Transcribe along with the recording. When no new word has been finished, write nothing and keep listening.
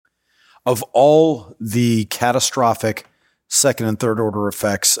Of all the catastrophic second and third order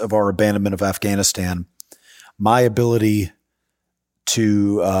effects of our abandonment of Afghanistan, my ability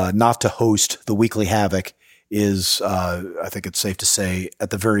to not to host the Weekly Havoc is, I think it's safe to say, at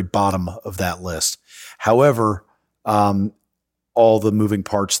the very bottom of that list. However, all the moving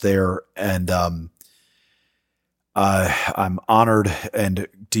parts there, and I'm honored and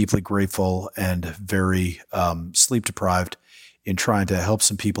deeply grateful and very sleep deprived in trying to help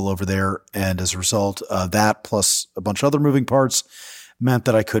some people over there. And as a result, that plus a bunch of other moving parts meant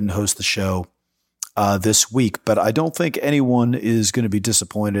that I couldn't host the show this week. But I don't think anyone is going to be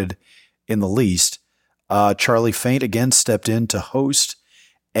disappointed in the least. Charlie Faint again stepped in to host,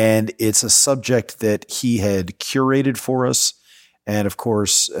 and it's a subject that he had curated for us. And of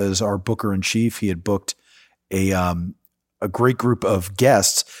course, as our booker in chief, he had booked a great group of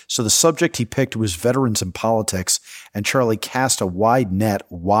guests. So the subject he picked was veterans in politics, and Charlie cast a wide net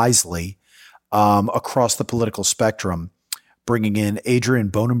wisely across the political spectrum, bringing in Adrian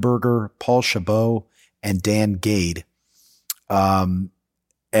Bonenberger, Paul Chabot, and Dan Gade. And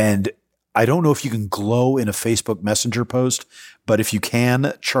I don't know if you can glow in a Facebook Messenger post, but if you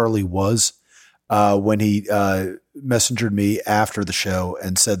can, Charlie was when he messengered me after the show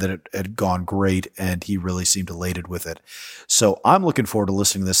and said that it had gone great, and he really seemed elated with it. So I'm looking forward to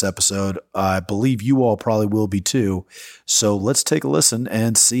listening to this episode. I believe you all probably will be too. So let's take a listen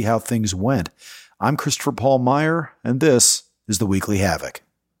and see how things went. I'm Christopher Paul Meyer, and this is the Weekly Havoc.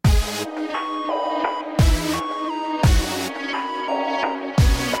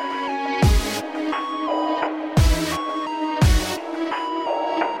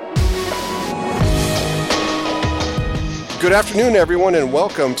 Good afternoon, everyone, and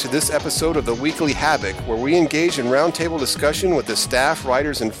welcome to this episode of the Weekly Havoc, where we engage in roundtable discussion with the staff,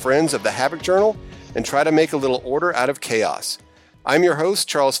 writers, and friends of the Havoc Journal and try to make a little order out of chaos. I'm your host,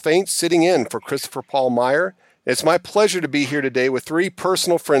 Charles Faint, sitting in for Christopher Paul Meyer. It's my pleasure to be here today with three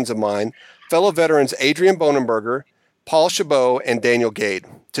personal friends of mine, fellow veterans Adrian Bonenberger, Paul Chabot, and Daniel Gade.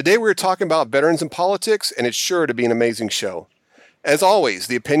 Today we're talking about veterans in politics, and it's sure to be an amazing show. As always,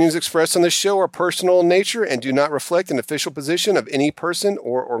 the opinions expressed on this show are personal in nature and do not reflect an official position of any person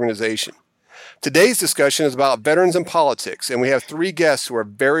or organization. Today's discussion is about veterans in politics, and we have three guests who are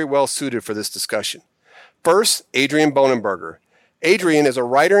very well suited for this discussion. First, Adrian Bonenberger. Adrian is a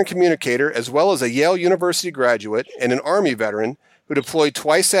writer and communicator, as well as a Yale University graduate and an Army veteran who deployed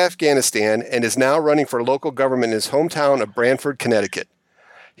twice to Afghanistan and is now running for local government in his hometown of Branford, Connecticut.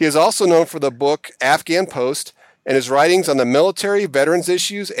 He is also known for the book Afghan Post, and his writings on the military, veterans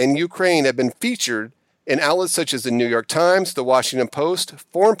issues, and Ukraine have been featured in outlets such as the New York Times, the Washington Post,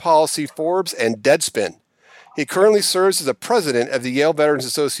 Foreign Policy, Forbes, and Deadspin. He currently serves as the president of the Yale Veterans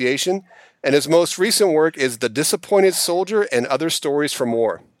Association, and his most recent work is The Disappointed Soldier and Other Stories from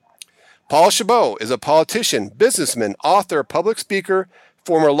War. Paul Chabot is a politician, businessman, author, public speaker,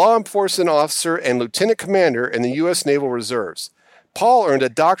 former law enforcement officer, and lieutenant commander in the U.S. Naval Reserves. Paul earned a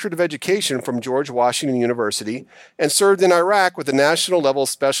doctorate of education from George Washington University and served in Iraq with the National Level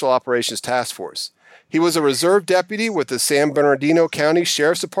Special Operations Task Force. He was a reserve deputy with the San Bernardino County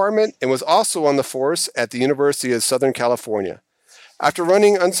Sheriff's Department and was also on the force at the University of Southern California. After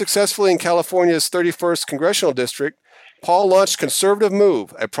running unsuccessfully in California's 31st Congressional District, Paul launched Conservative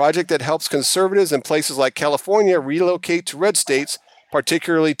Move, a project that helps conservatives in places like California relocate to red states,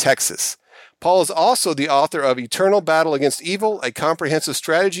 particularly Texas. Paul is also the author of Eternal Battle Against Evil, a comprehensive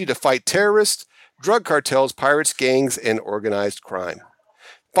strategy to fight terrorists, drug cartels, pirates, gangs, and organized crime.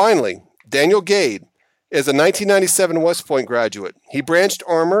 Finally, Daniel Gade is a 1997 West Point graduate. He branched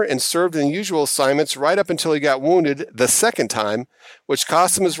armor and served in usual assignments right up until he got wounded the second time, which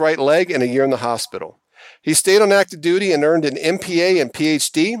cost him his right leg and a year in the hospital. He stayed on active duty and earned an MPA and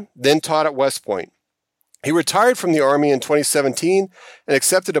PhD, then taught at West Point. He retired from the Army in 2017 and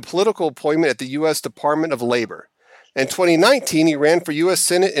accepted a political appointment at the U.S. Department of Labor. In 2019, he ran for U.S.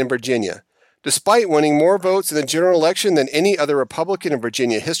 Senate in Virginia. Despite winning more votes in the general election than any other Republican in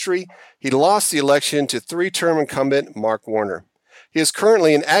Virginia history, he lost the election to three-term incumbent Mark Warner. He is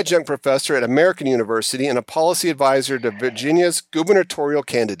currently an adjunct professor at American University and a policy advisor to Virginia's gubernatorial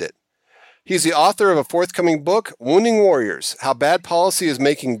candidate. He's the author of a forthcoming book, Wounding Warriors: How Bad Policy is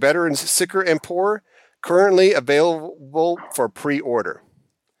Making Veterans Sicker and Poorer, currently available for pre-order.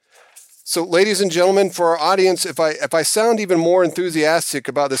 So, ladies and gentlemen, for our audience, if I sound even more enthusiastic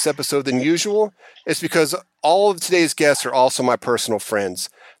about this episode than usual, it's because all of today's guests are also my personal friends.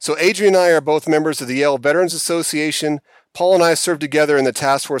 So Adrian and I are both members of the Yale Veterans Association. Paul and I served together in the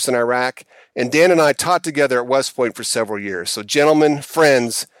task force in Iraq, and Dan and I taught together at West Point for several years. So, gentlemen,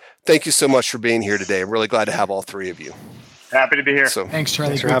 friends, thank you so much for being here today. I'm really glad to have all three of you. Happy to be here. Thanks,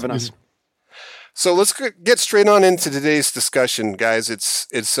 Charlie. Thanks for having us. So let's get straight on into today's discussion, guys.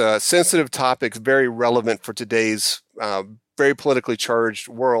 It's a sensitive topic, very relevant for today's very politically charged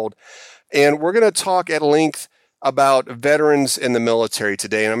world. And we're going to talk at length about veterans in the military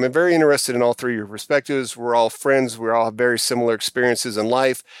today. And I'm very interested in all three of your perspectives. We're all friends. We all have very similar experiences in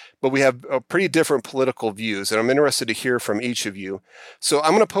life, but we have pretty different political views. And I'm interested to hear from each of you. So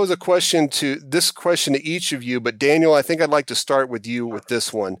I'm going to pose a question to each of you. But Daniel, I think I'd like to start with you with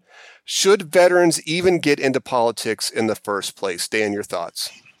this one. Should veterans even get into politics in the first place? Dan, your thoughts?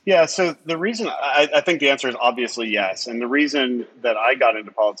 Yeah, so the reason I think the answer is obviously yes. And the reason that I got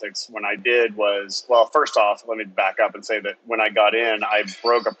into politics when I did was, well, first off, let me back up and say that when I got in, I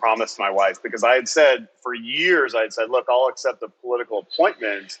broke a promise to my wife because I had said for years, look, I'll accept a political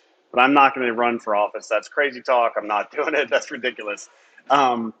appointment, but I'm not going to run for office. That's crazy talk. I'm not doing it. That's ridiculous.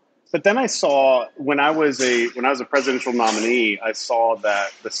 But then I saw when I was a presidential nominee, I saw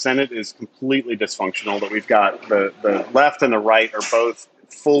that the Senate is completely dysfunctional, that we've got the left and the right are both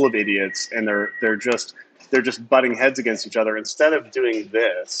full of idiots, and they're just butting heads against each other instead of doing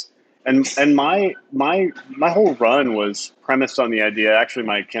this. And my whole run was premised on the idea. Actually,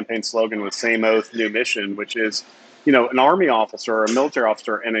 my campaign slogan was "Same oath, new mission," which is, an Army officer or a military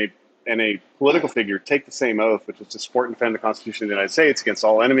officer and a political figure take the same oath, which is to support and defend the Constitution of the United States against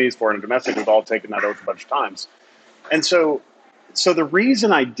all enemies, foreign and domestic. We've all taken that oath a bunch of times, and so the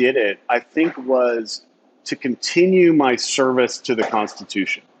reason I did it, I think, was to continue my service to the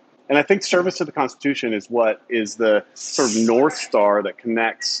Constitution. And I think service to the Constitution is what is the sort of North Star that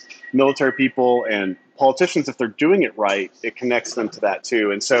connects military people and politicians. If they're doing it right, it connects them to that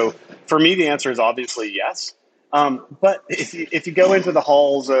too. And so for me, the answer is obviously yes. But if you go into the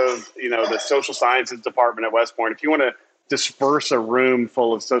halls of, the social sciences department at West Point, if you want to disperse a room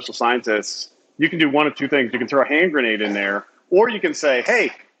full of social scientists, you can do one of two things. You can throw a hand grenade in there, or you can say, hey,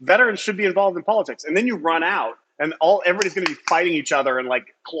 veterans should be involved in politics. And then you run out and everybody's going to be fighting each other and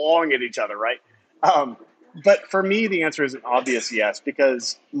like clawing at each other, right? But for me, the answer is an obvious yes,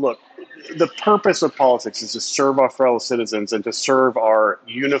 because look, the purpose of politics is to serve our fellow citizens and to serve our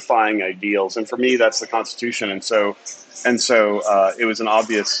unifying ideals. And for me, that's the Constitution. And so it was an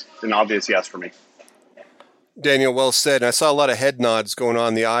obvious yes for me. Daniel, well said. And I saw a lot of head nods going on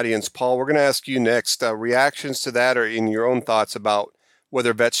in the audience. Paul, we're going to ask you next, reactions to that or in your own thoughts about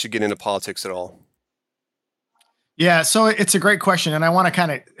whether vets should get into politics at all. Yeah, so it's a great question, and I want to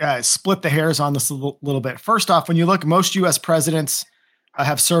kind of split the hairs on this a little bit. First off, when you look, most U.S. presidents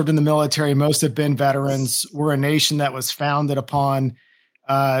have served in the military. Most have been veterans. We're a nation that was founded upon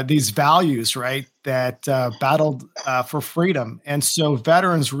these values, right, that battled for freedom. And so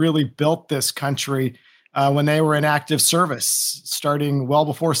veterans really built this country when they were in active service, starting well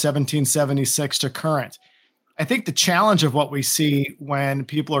before 1776 to current. I think the challenge of what we see when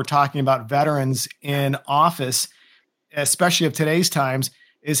people are talking about veterans in office, especially of today's times,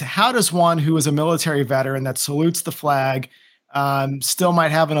 is how does one who is a military veteran that salutes the flag still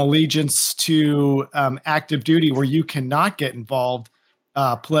might have an allegiance to active duty where you cannot get involved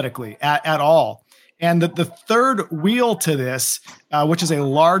politically at all? And the third wheel to this, which is a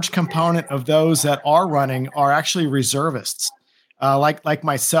large component of those that are running, are actually reservists, like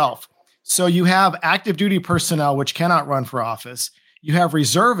myself. So you have active duty personnel, which cannot run for office. You have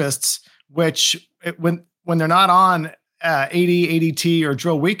reservists, which when they're not on AD, ADT, or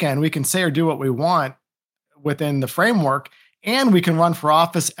drill weekend, we can say or do what we want within the framework, and we can run for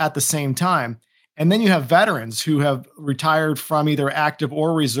office at the same time. And then you have veterans who have retired from either active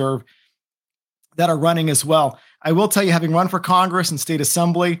or reserve that are running as well. I will tell you, having run for Congress and state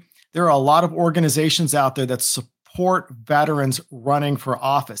assembly, there are a lot of organizations out there that support veterans running for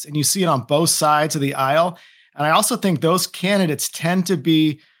office. And you see it on both sides of the aisle. And I also think those candidates tend to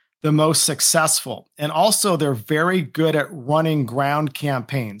be the most successful. And also, they're very good at running ground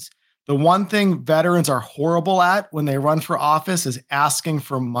campaigns. The one thing veterans are horrible at when they run for office is asking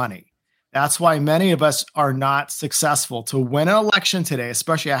for money. That's why many of us are not successful. To win an election today,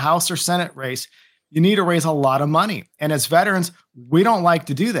 especially a House or Senate race, you need to raise a lot of money. And as veterans, we don't like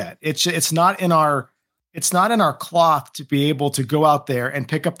to do that. It's not in our cloth to be able to go out there and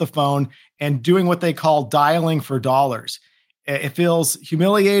pick up the phone and doing what they call dialing for dollars. It feels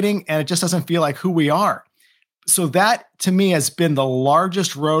humiliating, and it just doesn't feel like who we are. So that, to me, has been the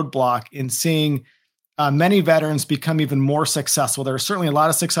largest roadblock in seeing many veterans become even more successful. There are certainly a lot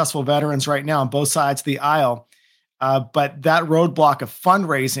of successful veterans right now on both sides of the aisle, but that roadblock of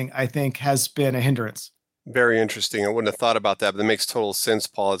fundraising, I think, has been a hindrance. Very interesting. I wouldn't have thought about that, but that makes total sense,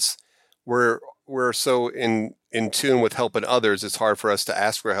 Paul. We're so in tune with helping others, it's hard for us to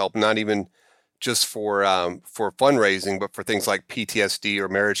ask for help, not even just for fundraising, but for things like PTSD or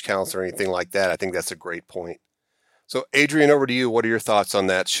marriage counselor or anything like that. I think that's a great point. So, Adrian, over to you. What are your thoughts on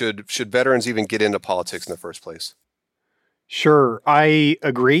that? Should veterans even get into politics in the first place? Sure. I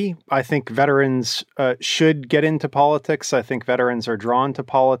agree. I think veterans should get into politics. I think veterans are drawn to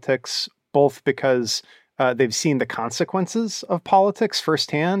politics, both because they've seen the consequences of politics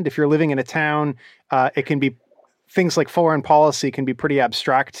firsthand. If you're living in a town, it can be things like foreign policy can be pretty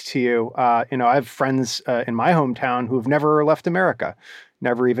abstract to you. I have friends in my hometown who've never left America,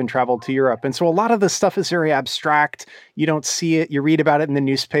 never even traveled to Europe. And so a lot of this stuff is very abstract. You don't see it. You read about it in the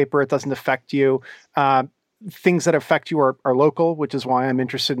newspaper. It doesn't affect you. Things that affect you are local, which is why I'm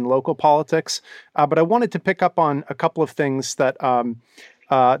interested in local politics. But I wanted to pick up on a couple of things that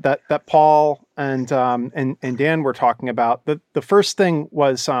that Paul and Dan were talking about. The first thing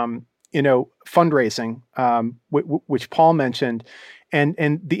was fundraising, which Paul mentioned.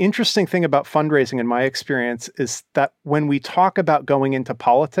 And the interesting thing about fundraising, in my experience, is that when we talk about going into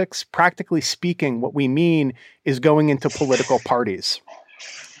politics, practically speaking, what we mean is going into political parties.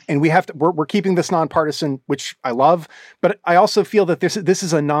 And we're keeping this nonpartisan, which I love, but I also feel that this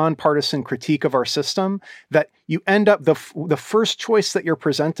is a nonpartisan critique of our system, that you end up the first choice that you're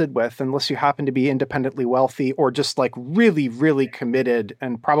presented with, unless you happen to be independently wealthy or just like really, really committed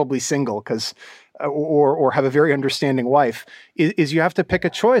and probably single or have a very understanding wife, is you have to pick a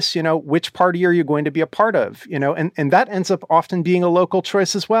choice, which party are you going to be a part of, and that ends up often being a local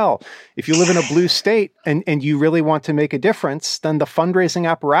choice as well. If you live in a blue state and you really want to make a difference, then the fundraising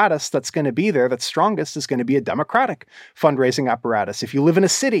apparatus that's going to be there, that's strongest, is going to be a Democratic fundraising apparatus. If you live in a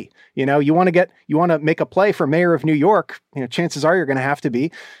city, you want to make a play for mayor of New York, chances are you're going to have to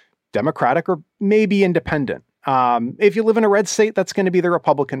be Democratic or maybe independent. If you live in a red state, that's going to be the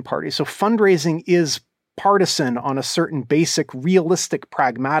Republican Party. So fundraising is partisan on a certain basic, realistic,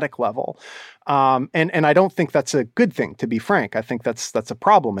 pragmatic level. And I don't think that's a good thing, to be frank. I think that's a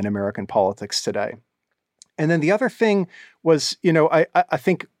problem in American politics today. And then the other thing was, I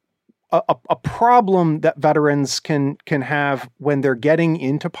think a problem that veterans can have when they're getting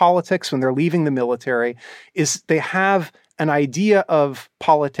into politics, when they're leaving the military, is they have an idea of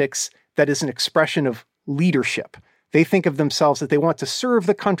politics that is an expression of leadership. They think of themselves that they want to serve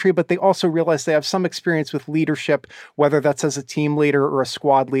the country, but they also realize they have some experience with leadership, whether that's as a team leader or a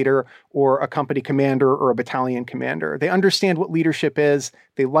squad leader or a company commander or a battalion commander. They understand what leadership is,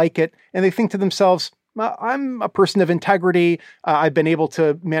 they like it, and they think to themselves, I'm a person of integrity. I've been able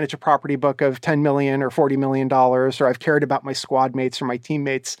to manage a property book of $10 million or $40 million, or I've cared about my squad mates or my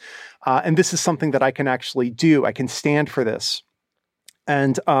teammates. And this is something that I can actually do. I can stand for this.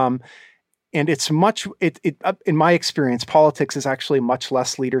 And it's in my experience, politics is actually much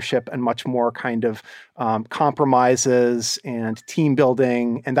less leadership and much more kind of compromises and team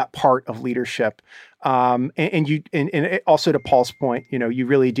building and that part of leadership. And also to Paul's point, you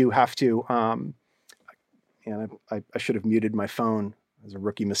really do have to. And I should have muted my phone as a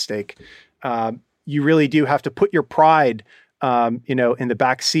rookie mistake. You really do have to put your pride, in the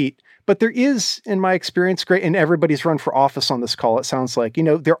back seat. But there is, in my experience, great, and everybody's run for office on this call, it sounds like,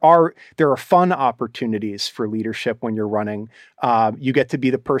 there are fun opportunities for leadership when you're running. You get to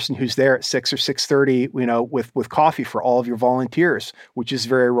be the person who's there at 6 or 6:30, with coffee for all of your volunteers, which is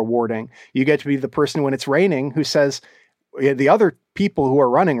very rewarding. You get to be the person when it's raining who says, the other people who are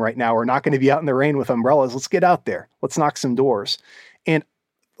running right now are not going to be out in the rain with umbrellas. Let's get out there. Let's knock some doors. And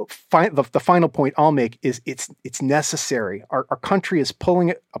the final point I'll make is it's necessary. Our country is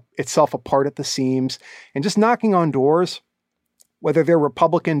pulling itself apart at the seams and just knocking on doors, whether they're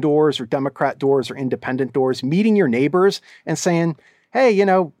Republican doors or Democrat doors or independent doors, meeting your neighbors and saying, hey,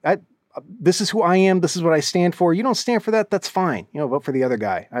 this is who I am. This is what I stand for. You don't stand for that. That's fine. Vote for the other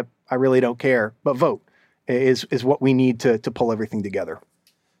guy. I really don't care, but vote is what we need to pull everything together.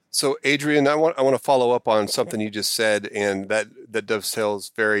 So, Adrian, I want to follow up on something you just said, and that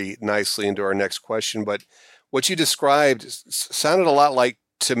dovetails very nicely into our next question. But what you described sounded a lot like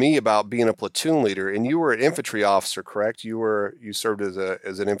to me about being a platoon leader, and you were an infantry officer, correct? You served as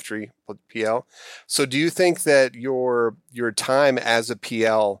an infantry PL. So, do you think that your time as a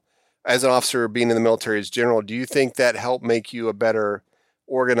PL, as an officer, being in the military as general, do you think that helped make you a better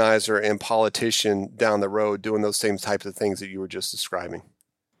organizer and politician down the road, doing those same types of things that you were just describing?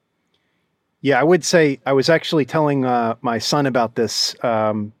 Yeah, I would say I was actually telling my son about this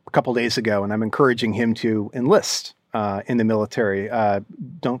a couple days ago, and I'm encouraging him to enlist in the military.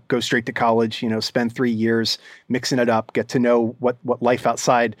 Don't go straight to college. Spend 3 years mixing it up, get to know what life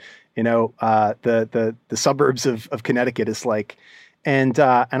outside, the suburbs of Connecticut is like. And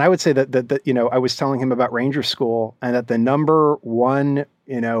I would say that I was telling him about Ranger School, and that the number one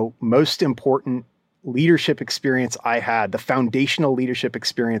most important leadership experience I had, the foundational leadership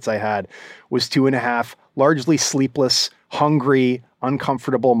experience I had, was 2.5 largely sleepless, hungry,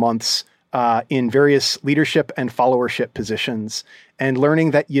 uncomfortable months in various leadership and followership positions, and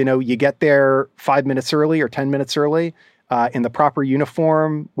learning that, you get there 5 minutes early or 10 minutes early in the proper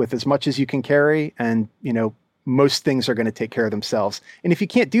uniform with as much as you can carry. And, most things are going to take care of themselves. And if you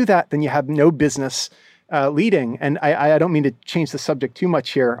can't do that, then you have no business leading. And I don't mean to change the subject too much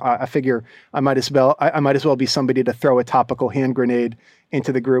here. I figure I might as well be somebody to throw a topical hand grenade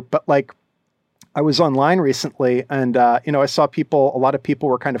into the group. But I was online recently, and I saw a lot of people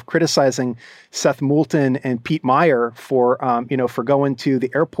were kind of criticizing Seth Moulton and Pete Meyer for going to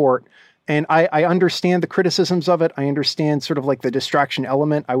the airport. And I understand the criticisms of it. I understand sort of like the distraction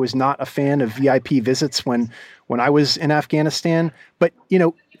element. I was not a fan of VIP visits when I was in Afghanistan. But,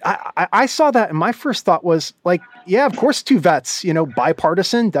 I saw that, and my first thought was yeah, of course, two vets,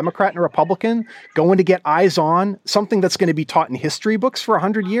 bipartisan, Democrat and Republican, going to get eyes on something that's going to be taught in history books for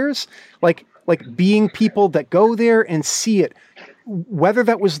 100 years. Like being people that go there and see it, whether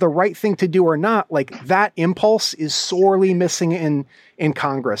that was the right thing to do or not, that impulse is sorely missing in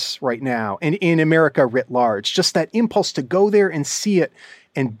Congress right now and in America writ large. Just that impulse to go there and see it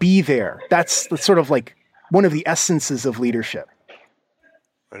and be there. That's sort of one of the essences of leadership.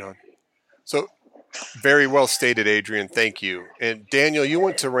 Right on. So very well stated, Adrian. Thank you. And Daniel, you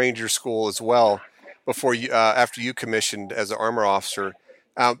went to Ranger School as well before you, after you commissioned as an armor officer.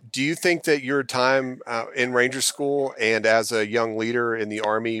 Do you think that your time in Ranger School and as a young leader in the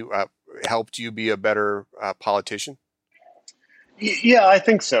Army helped you be a better politician? Yeah, I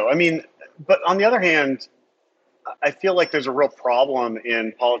think so. I mean, but on the other hand, I feel like there's a real problem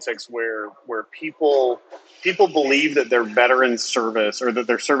in politics where people believe that their veteran service or that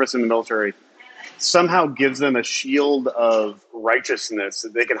their service in the military somehow gives them a shield of righteousness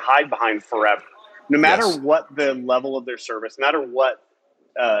that they can hide behind forever. No matter what the level of their service, no matter what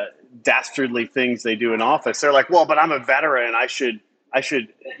dastardly things they do in office, they're like, well, but I'm a veteran. I should,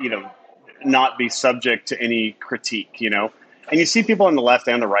 not be subject to any critique, And you see people on the left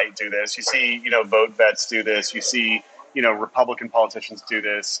and the right do this. You see, vote vets do this. You see, Republican politicians do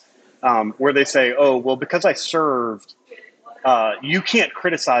this, where they say, oh, well, because I served, you can't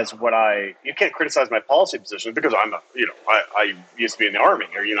criticize my policy position because I used to be in the Army,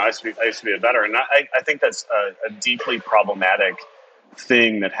 or, I used to be a veteran. I think that's a deeply problematic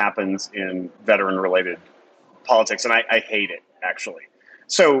thing that happens in veteran-related politics, and I hate it, actually.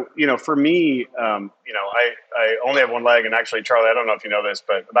 So, for me, I only have one leg, and actually, Charlie, I don't know if you know this,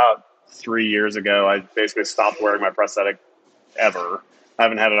 but about 3 years ago, I basically stopped wearing my prosthetic ever. I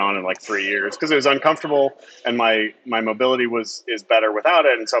haven't had it on in 3 years because it was uncomfortable, and my mobility is better without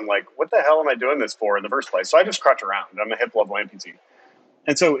it. And so I'm like, what the hell am I doing this for in the first place? So I just crutch around. I'm a hip level amputee.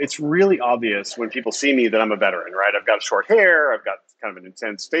 And so it's really obvious when people see me that I'm a veteran, right? I've got short hair. I've got kind of an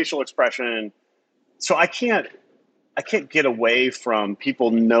intense facial expression. So I can't get away from people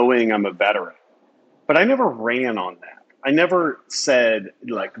knowing I'm a veteran. But I never ran on that. I never said,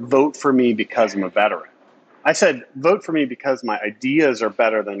 vote for me because I'm a veteran. I said, vote for me because my ideas are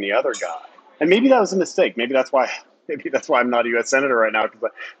better than the other guy. And maybe that was a mistake. Maybe that's why I'm not a U.S. Senator right now,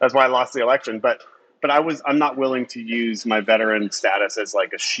 because that's why I lost the election. But I'm not willing to use my veteran status as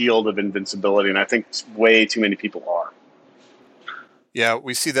a shield of invincibility. And I think way too many people are. Yeah,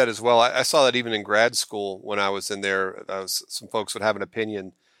 we see that as well. I saw that even in grad school when I was in there. Some folks would have an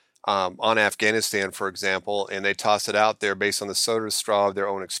opinion on Afghanistan, for example, and they toss it out there based on the soda straw of their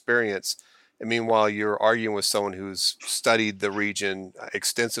own experience. And meanwhile, you're arguing with someone who's studied the region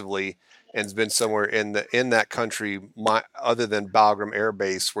extensively and has been somewhere in that country other than Bagram Air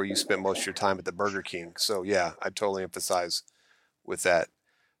Base, where you spent most of your time at the Burger King. So yeah, I totally empathize with that.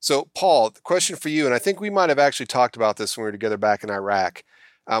 So Paul, the question for you, and I think we might have actually talked about this when we were together back in Iraq,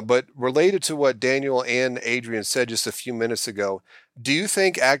 but related to what Daniel and Adrian said just a few minutes ago, do you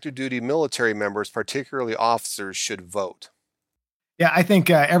think active duty military members, particularly officers, should vote? Yeah, I think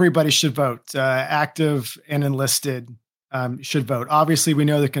everybody should vote. Active and enlisted should vote. Obviously, we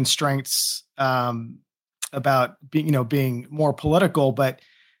know the constraints about being more political, but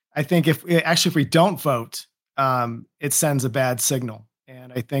I think if we don't vote, it sends a bad signal.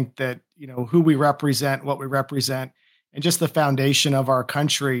 And I think that, who we represent, what we represent, and just the foundation of our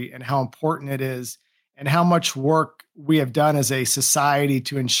country and how important it is and how much work we have done as a society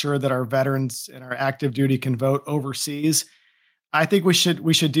to ensure that our veterans and our active duty can vote overseas. I think we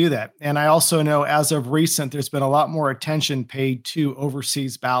should do that. And I also know as of recent, there's been a lot more attention paid to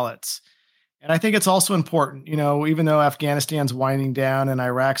overseas ballots. And I think it's also important, even though Afghanistan's winding down and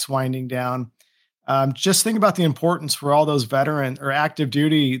Iraq's winding down, Just think about the importance for all those veteran or active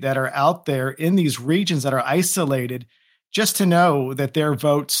duty that are out there in these regions that are isolated, just to know that their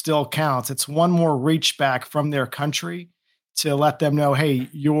vote still counts. It's one more reach back from their country to let them know, hey,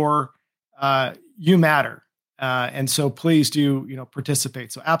 you matter. And so please do,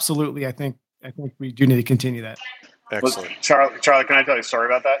 participate. So absolutely, I think we do need to continue that. Excellent. Well, Charlie, can I tell you a story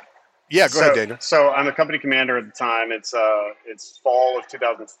about that? Yeah, go ahead, Daniel. So I'm a company commander at the time. It's fall of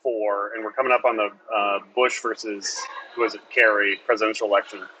 2004, and we're coming up on the Bush versus Kerry presidential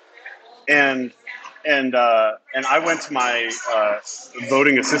election, and I went to my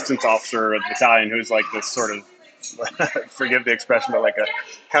voting assistance officer at the battalion, who's like this sort of forgive the expression, but like a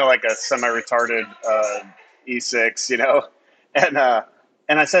kind of like a semi-retarded E6,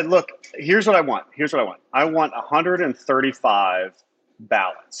 and I said, look, here's what I want. I want 135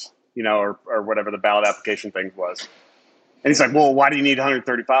 ballots, or whatever the ballot application thing was. And he's like, well, why do you need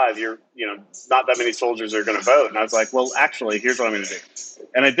 135? Not that many soldiers are going to vote. And I was like, well, actually, here's what I'm going to do.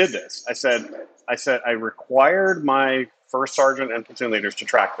 And I did this. I said, I required my first sergeant and platoon leaders to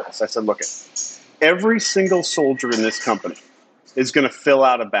track this. I said, look, every single soldier in this company is going to fill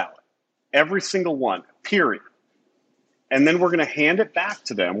out a ballot. Every single one, period. And then we're going to hand it back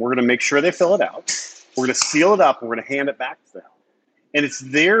to them. We're going to make sure they fill it out. We're going to seal it up. And we're going to hand it back to them. And it's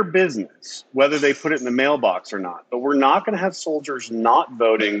their business whether they put it in the mailbox or not. But we're not going to have soldiers not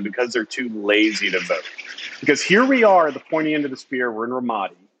voting because they're too lazy to vote. Because here we are at the pointy end of the spear. We're in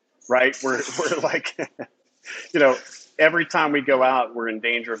Ramadi, right? We're like, every time we go out, we're in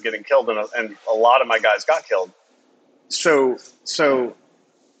danger of getting killed. And a lot of my guys got killed. So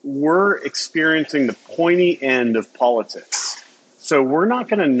we're experiencing the pointy end of politics. So we're not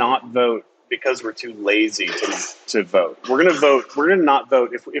going to not vote because we're too lazy to vote. We're going to vote. We're going to not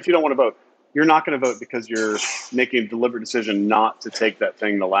vote. If you don't want to vote, you're not going to vote because you're making a deliberate decision not to take that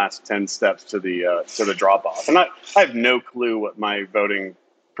thing the last 10 steps to the drop off. And I have no clue what my voting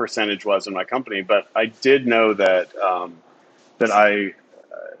percentage was in my company, but I did know that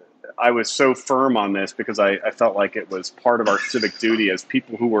I was so firm on this because I felt like it was part of our civic duty as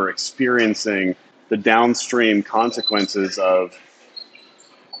people who were experiencing the downstream consequences of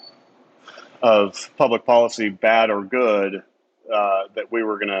public policy, bad or good,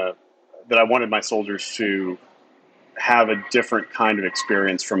 that I wanted my soldiers to have a different kind of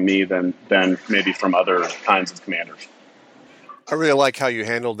experience from me than maybe from other kinds of commanders. I really like how you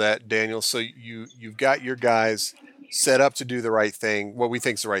handled that, Daniel. So you've got your guys set up to do the right thing, what we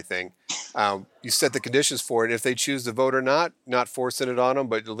think is the right thing. You set the conditions for it. If they choose to vote or not forcing it on them,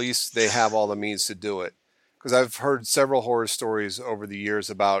 but at least they have all the means to do it. Because I've heard several horror stories over the years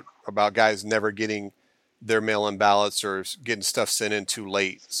about guys never getting their mail-in ballots or getting stuff sent in too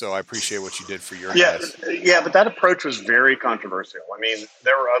late. So I appreciate what you did for your guys. Yeah, but that approach was very controversial. I mean,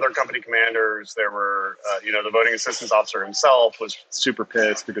 there were other company commanders. There were, the voting assistance officer himself was super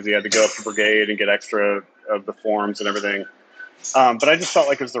pissed because he had to go up to brigade and get extra of the forms and everything. But I just felt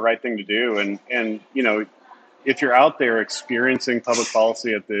like it was the right thing to do. And if you're out there experiencing public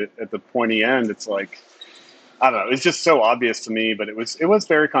policy at the pointy end, it's like, I don't know. It's just so obvious to me, but it was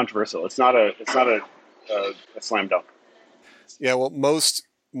very controversial. It's not a slam dunk. Yeah, well, most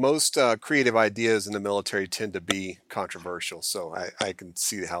creative ideas in the military tend to be controversial, so I can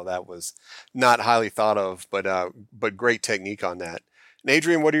see how that was not highly thought of, but great technique on that. And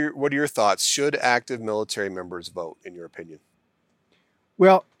Adrian, what are your thoughts? Should active military members vote, in your opinion?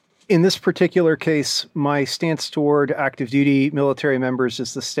 Well, in this particular case, my stance toward active duty military members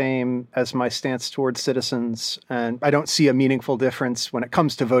is the same as my stance toward citizens. And I don't see a meaningful difference when it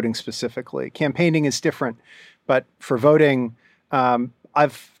comes to voting specifically. Campaigning is different, but for voting,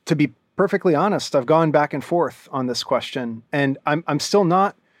 to be perfectly honest, I've gone back and forth on this question, and I'm still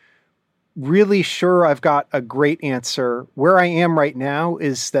not really sure I've got a great answer. Where I am right now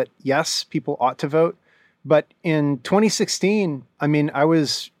is that yes, people ought to vote. But in 2016, I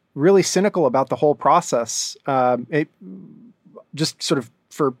was really cynical about the whole process. Just sort of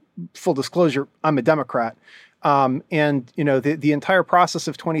for full disclosure, I'm a Democrat. And the entire process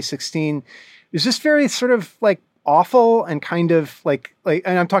of 2016 is just very sort of like awful and kind of like,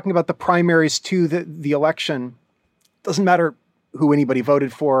 and I'm talking about the primaries to the election. Doesn't matter who anybody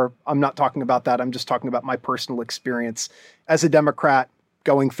voted for. I'm not talking about that. I'm just talking about my personal experience as a Democrat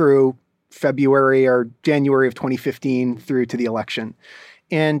going through February or January of 2015 through to the election.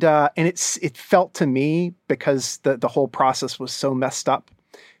 And it felt to me, because the whole process was so messed up,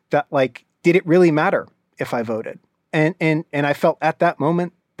 that like, did it really matter if I voted? And I felt at that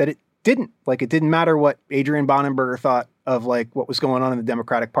moment that it didn't. Like, it didn't matter what Adrian Bonenberger thought of like what was going on in the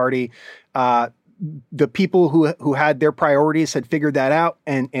Democratic Party. the people who had their priorities had figured that out,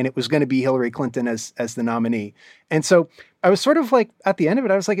 and it was going to be Hillary Clinton as the nominee. And so I was sort of like, at the end of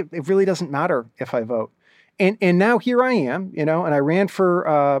it, I was like, it really doesn't matter if I vote. And now here I am, and I ran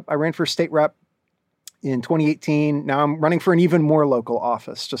for state rep in 2018. Now I'm running for an even more local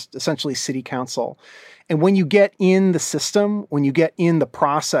office, just essentially city council. And when you get in the system, when you get in the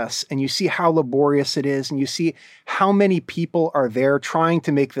process and you see how laborious it is and you see how many people are there trying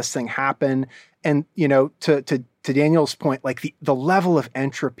to make this thing happen. And, to Daniel's point, like the level of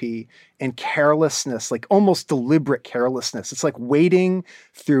entropy and carelessness, like almost deliberate carelessness. It's like wading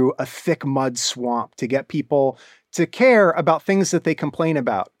through a thick mud swamp to get people to care about things that they complain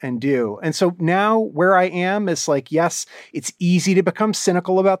about and do. And so now where I am is like, yes, it's easy to become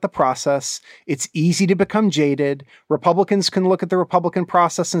cynical about the process. It's easy to become jaded. Republicans can look at the Republican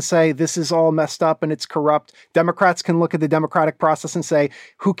process and say, this is all messed up and it's corrupt. Democrats can look at the Democratic process and say,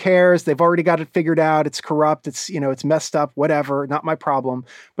 who cares? They've already got it figured out. It's corrupt. It's, it's messed up, whatever, not my problem.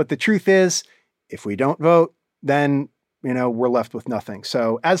 But the truth is, if we don't vote, then we're left with nothing.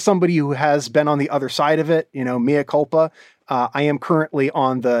 So as somebody who has been on the other side of it, mea culpa, I am currently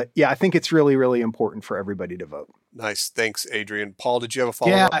on I think it's really, really important for everybody to vote. Nice. Thanks, Adrian. Paul, did you have a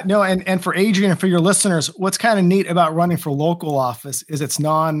follow-up? Yeah, no. And for Adrian and for your listeners, what's kind of neat about running for local office is it's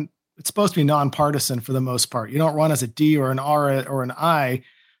supposed to be nonpartisan for the most part. You don't run as a D or an R or an I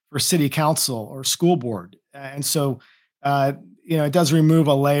for city council or school board. And so, it does remove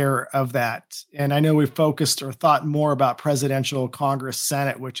a layer of that. And I know we've focused or thought more about presidential, Congress,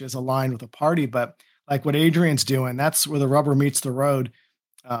 Senate, which is aligned with a party, but like what Adrian's doing, that's where the rubber meets the road.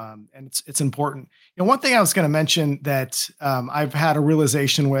 And it's important. One thing I was going to mention that I've had a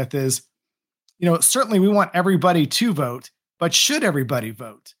realization with is, certainly we want everybody to vote, but should everybody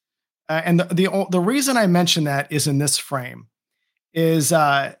vote? And the reason I mention that is in this frame is,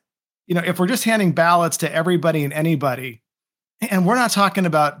 if we're just handing ballots to everybody and anybody, and we're not talking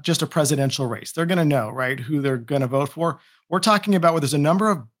about just a presidential race. They're going to know, right, who they're going to vote for. We're talking about where there's a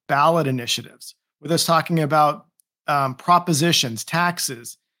number of ballot initiatives, where there's talking about propositions,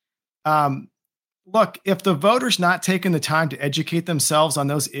 taxes. Look, if the voter's not taking the time to educate themselves on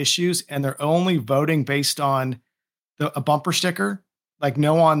those issues and they're only voting based on a bumper sticker, like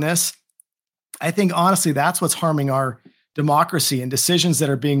no on this, I think, honestly, that's what's harming our democracy and decisions that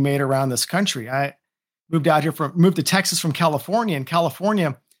are being made around this country. I moved to Texas from California. In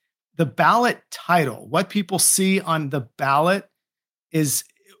California, the ballot title, what people see on the ballot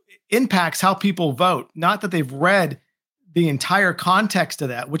impacts how people vote. Not that they've read the entire context of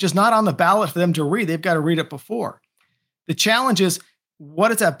that, which is not on the ballot for them to read. They've got to read it before. The challenge is, what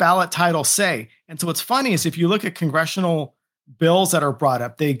does that ballot title say? And so what's funny is if you look at congressional bills that are brought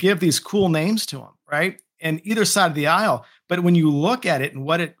up, they give these cool names to them, right? And either side of the aisle. But when you look at it and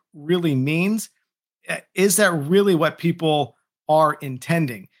what it really means, is that really what people are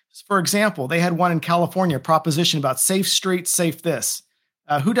intending? For example, they had one in California, a proposition about safe streets, safe this.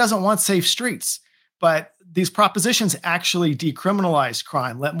 Who doesn't want safe streets? But these propositions actually decriminalize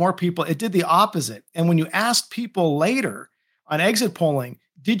crime, let more people, it did the opposite. And when you asked people later on exit polling,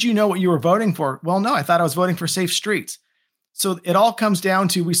 did you know what you were voting for? Well, no, I thought I was voting for safe streets. So it all comes down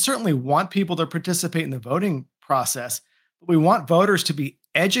to, we certainly want people to participate in the voting process, but we want voters to be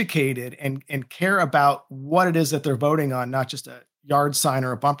educated and care about what it is that they're voting on, not just a yard sign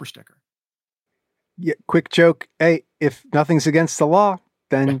or a bumper sticker. Yeah, quick joke. Hey, if nothing's against the law,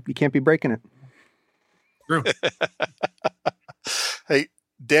 then you can't be breaking it. True. Hey,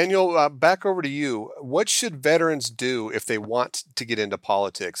 Daniel, back over to you. What should veterans do if they want to get into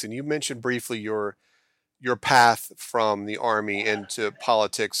politics? And you mentioned briefly your path from the Army into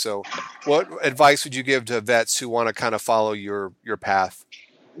politics. So what advice would you give to vets who want to kind of follow your path?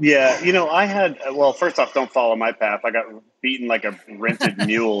 Yeah, first off, don't follow my path. I got beaten like a rented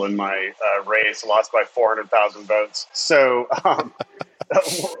mule in my race, lost by 400,000 votes. So,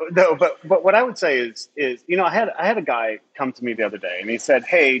 no, but what I would say is, I had a guy come to me the other day and he said,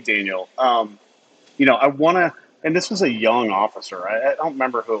 "Hey, Daniel, I want to," and this was a young officer. I don't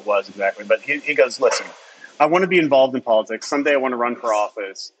remember who it was exactly, but he goes, "Listen, I want to be involved in politics. Someday I want to run for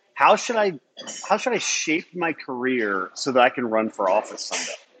office. How should I shape my career so that I can run for office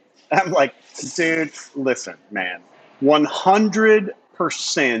someday?" And I'm like, dude, listen, man,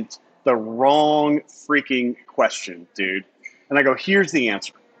 100% the wrong freaking question, dude. And I go, here's the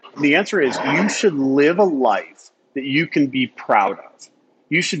answer. The answer is, you should live a life that you can be proud of.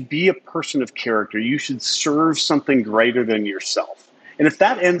 You should be a person of character. You should serve something greater than yourself. And if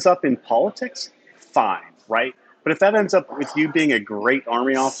that ends up in politics, fine, right? But if that ends up with you being a great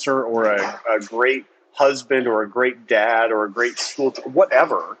Army officer or a great husband or a great dad or a great school,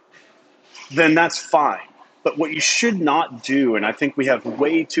 whatever, then that's fine. But what you should not do, and I think we have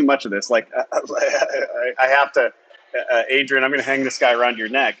way too much of this, like I have to, Adrian, I'm going to hang this guy around your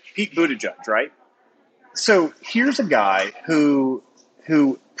neck. Pete Buttigieg, right? So here's a guy who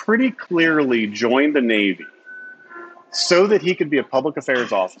pretty clearly joined the Navy so that he could be a public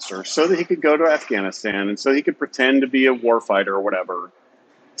affairs officer, so that he could go to Afghanistan, and so he could pretend to be a warfighter or whatever,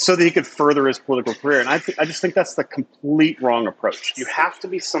 so that he could further his political career. And I just think that's the complete wrong approach. You have to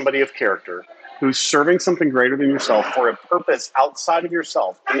be somebody of character who's serving something greater than yourself for a purpose outside of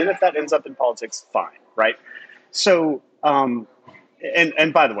yourself. And then if that ends up in politics, fine, right? So, and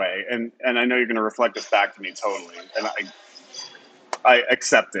by the way, and I know you're going to reflect this back to me totally, and I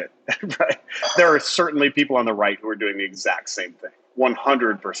accept it, right? There are certainly people on the right who are doing the exact same thing,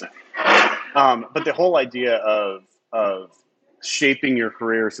 100%. But the whole idea of shaping your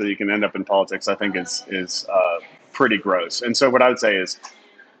career so that you can end up in politics, I think is pretty gross. And so what I would say is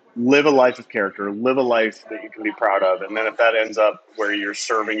live a life of character, live a life that you can be proud of. And then if that ends up where you're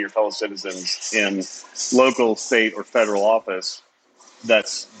serving your fellow citizens in local, state, or federal office,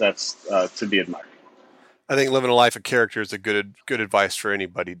 that's to be admired. I think living a life of character is a good advice for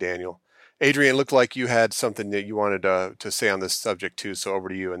anybody, Daniel. Adrian, it looked like you had something that you wanted to say on this subject too. So over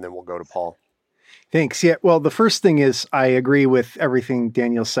to you, and then we'll go to Paul. Thanks. Yeah. Well, the first thing is I agree with everything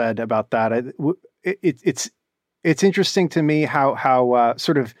Daniel said about that. It's interesting to me how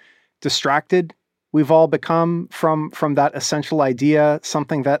sort of distracted we've all become from that essential idea,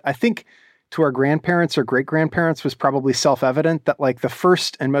 something that I think to our grandparents or great-grandparents was probably self-evident, that like the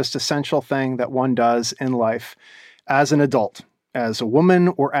first and most essential thing that one does in life as an adult, as a woman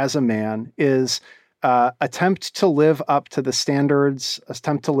or as a man, is attempt to live up to the standards,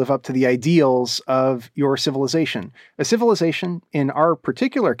 attempt to live up to the ideals of your civilization. A civilization, in our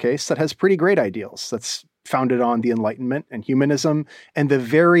particular case, that has pretty great ideals, that's founded on the Enlightenment and humanism and the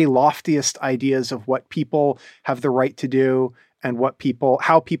very loftiest ideas of what people have the right to do and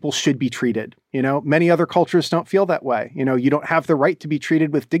how people should be treated. You know, many other cultures don't feel that way. You know, you don't have the right to be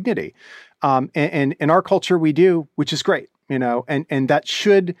treated with dignity. And in our culture, we do, which is great, you know, and that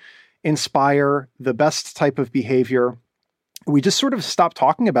should inspire the best type of behavior. We just sort of stopped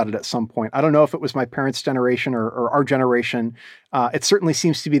talking about it at some point. I don't know if it was my parents' generation or our generation. It certainly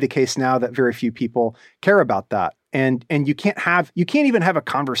seems to be the case now that very few people care about that. And you can't even have a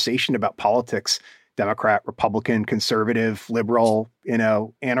conversation about politics, Democrat, Republican, conservative, liberal, you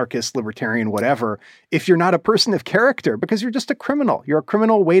know, anarchist, libertarian, whatever, if you're not a person of character, because you're just a criminal. You're a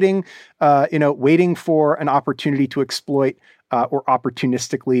criminal waiting for an opportunity to exploit or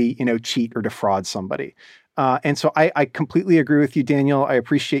opportunistically, you know, cheat or defraud somebody. And so I completely agree with you, Daniel. I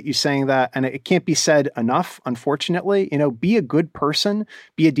appreciate you saying that. And it can't be said enough, unfortunately. You know, be a good person,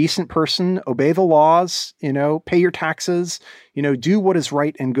 be a decent person, obey the laws, you know, pay your taxes, you know, do what is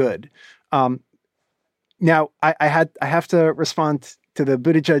right and good. Now, I have to respond to the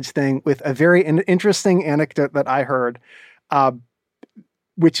Buttigieg thing with a very interesting anecdote that I heard,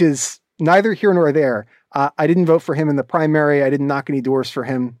 which is neither here nor there. I didn't vote for him in the primary. I didn't knock any doors for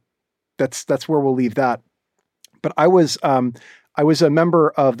him. That's where we'll leave that. But I was a member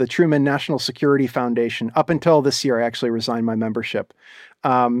of the Truman National Security Foundation up until this year. I actually resigned my membership.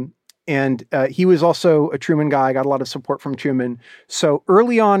 And he was also a Truman guy. I got a lot of support from Truman. So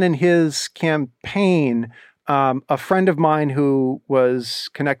early on in his campaign, a friend of mine who was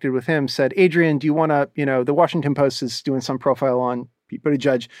connected with him said, Adrian, do you want to, you know, the Washington Post is doing some profile on Pete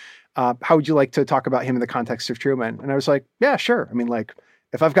Buttigieg. How would you like to talk about him in the context of Truman? And I was like, yeah, sure. I mean, like,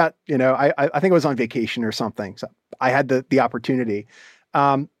 if I've got, you know, I think I was on vacation or something. So I had the opportunity.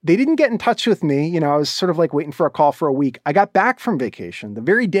 They didn't get in touch with me. You know, I was sort of like waiting for a call for a week. I got back from vacation. The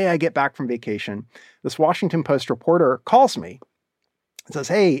very day I get back from vacation, this Washington Post reporter calls me and says,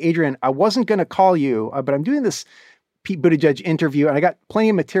 hey, Adrian, I wasn't going to call you, but I'm doing this Pete Buttigieg interview and I got plenty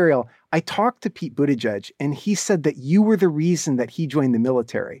of material. I talked to Pete Buttigieg and he said that you were the reason that he joined the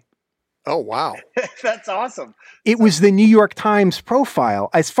military. Oh, wow. That's awesome. It was the New York Times profile,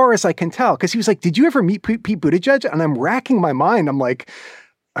 as far as I can tell, because he was like, did you ever meet Pete Buttigieg? And I'm racking my mind. I'm like,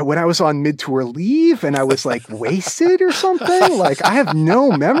 when I was on mid-tour leave and I was like wasted or something, like I have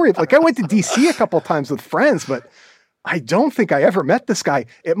no memory. Like I went to DC a couple of times with friends, but I don't think I ever met this guy.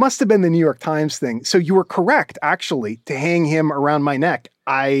 It must have been the New York Times thing. So you were correct, actually, to hang him around my neck.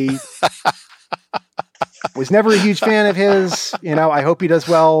 I was never a huge fan of his. You know, I hope he does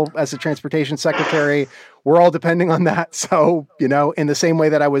well as a transportation secretary. We're all depending on that. So, you know, in the same way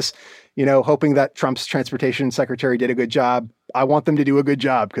that I was, you know, hoping that Trump's transportation secretary did a good job, I want them to do a good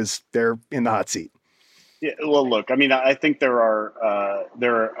job because they're in the hot seat. Yeah, well, look, I mean, I think there are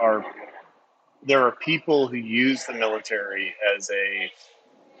people who use the military as a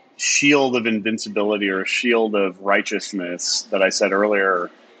shield of invincibility or a shield of righteousness that I said earlier.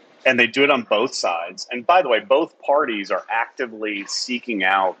 And they do it on both sides. And by the way, both parties are actively seeking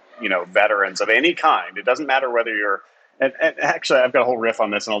out, veterans of any kind. It doesn't matter whether you're, and actually I've got a whole riff on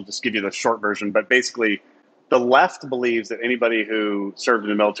this and I'll just give you the short version, but basically the left believes that anybody who served in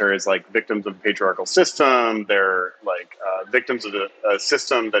the military is like victims of a patriarchal system. They're like victims of a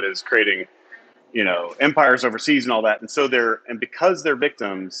system that is creating, empires overseas and all that. And because they're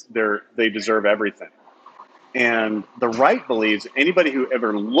victims, they deserve everything. And the right believes anybody who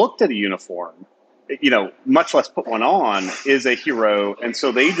ever looked at a uniform, much less put one on, is a hero, and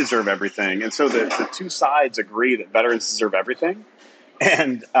so they deserve everything. And so the two sides agree that veterans deserve everything,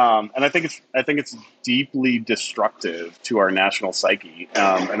 and I think it's deeply destructive to our national psyche.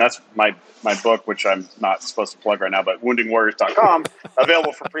 And that's my book, which I'm not supposed to plug right now, but woundingwarriors.com,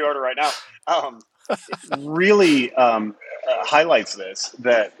 available for pre-order right now. Really highlights this,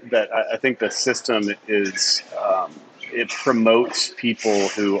 that I think the system is it promotes people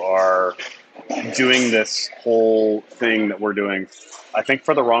who are doing this whole thing that we're doing, I think,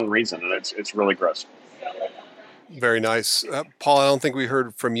 for the wrong reason, and it's really gross. Very nice. Paul, I don't think we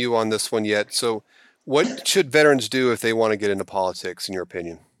heard from you on this one yet. So what should veterans do if they want to get into politics, in your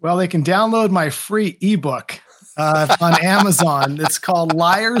opinion? Well, they can download my free ebook on Amazon. It's called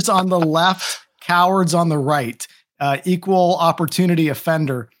Liars on the Left, Cowards on the Right. Equal opportunity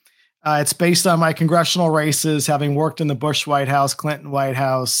offender. It's based on my congressional races, having worked in the Bush White House, Clinton White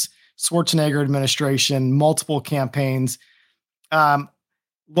House, Schwarzenegger administration, multiple campaigns.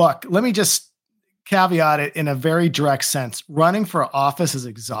 Look, let me just caveat it in a very direct sense. Running for office is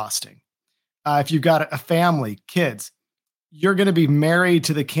exhausting. If you've got a family, kids, you're going to be married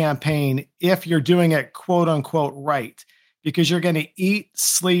to the campaign if you're doing it quote unquote right, because you're going to eat,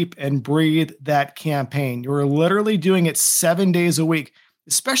 sleep, and breathe that campaign. You're literally doing it 7 days a week,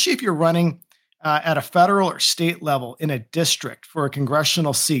 especially if you're running at a federal or state level in a district for a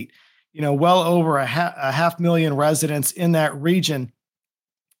congressional seat, well over a 500,000 residents in that region.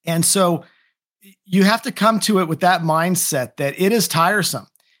 And so you have to come to it with that mindset that it is tiresome.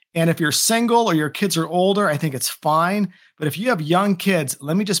 And if you're single or your kids are older, I think it's fine. But if you have young kids,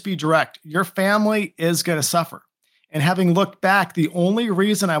 let me just be direct, your family is going to suffer. And having looked back, the only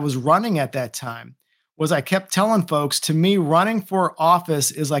reason I was running at that time was I kept telling folks, to me, running for office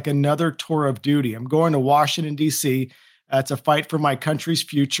is like another tour of duty. I'm going to Washington, D.C. To fight for my country's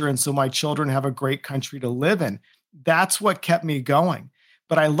future. And so my children have a great country to live in. That's what kept me going.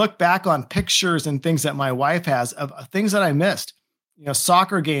 But I look back on pictures and things that my wife has of things that I missed,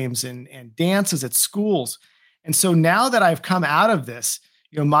 soccer games and dances at schools. And so now that I've come out of this,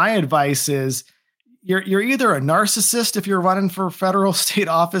 my advice is you're either a narcissist if you're running for federal state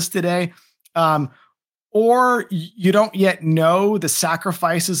office today, or you don't yet know the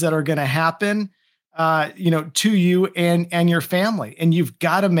sacrifices that are going to happen, to you and your family. And you've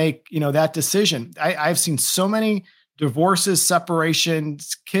got to make, that decision. I've seen so many divorces,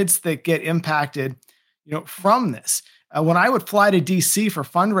 separations, kids that get impacted, from this. When I would fly to DC for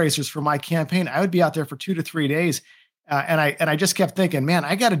fundraisers for my campaign, I would be out there for 2 to 3 days. And I just kept thinking, man,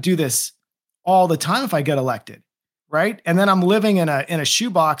 I got to do this all the time if I get elected. Right. And then I'm living in a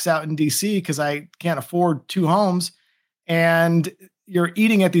shoebox out in DC because I can't afford 2 homes, and you're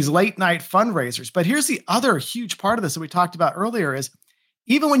eating at these late night fundraisers. But here's the other huge part of this that we talked about earlier is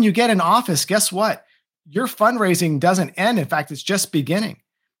even when you get in office, guess what? Your fundraising doesn't end. In fact, it's just beginning.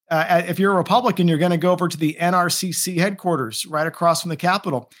 If you're a Republican, you're going to go over to the NRCC headquarters right across from the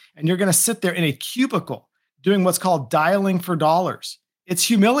Capitol, and you're going to sit there in a cubicle doing what's called dialing for dollars. It's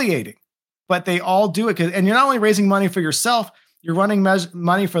humiliating, but they all do it. And you're not only raising money for yourself, you're running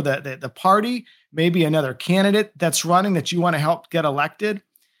money for the party, maybe another candidate that's running that you want to help get elected.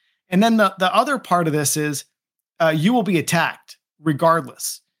 And then the other part of this is you will be attacked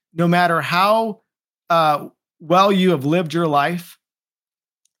regardless, no matter how well you have lived your life.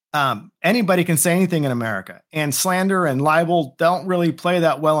 Anybody can say anything in America, and slander and libel don't really play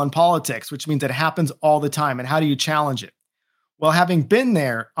that well in politics, which means it happens all the time. And how do you challenge it? Well, having been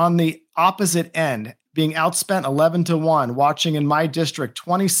there on the opposite end, being outspent 11-1, watching in my district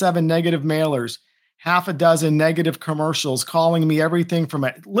 27 negative mailers, 6 negative commercials, calling me everything from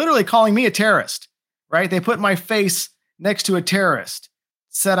literally calling me a terrorist, right? They put my face next to a terrorist,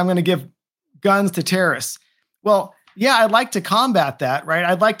 said I'm going to give guns to terrorists. Well, yeah, I'd like to combat that, right?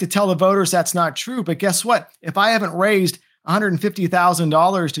 I'd like to tell the voters that's not true. But guess what? If I haven't raised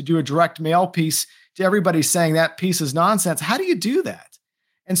 $150,000 to do a direct mail piece to everybody saying that piece is nonsense, how do you do that?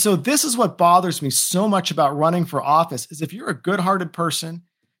 And so this is what bothers me so much about running for office is if you're a good-hearted person,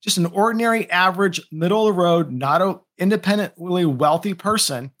 just an ordinary, average, middle of the road, not an independently wealthy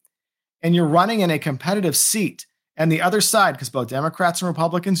person, and you're running in a competitive seat, and the other side, because both Democrats and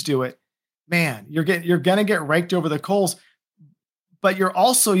Republicans do it, man, you're going to get raked over the coals. But you're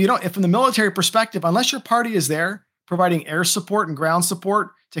also, if from the military perspective, unless your party is there providing air support and ground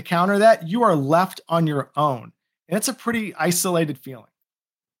support to counter that, you are left on your own. And it's a pretty isolated feeling.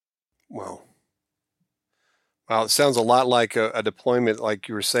 Wow. Well, it sounds a lot like a deployment, like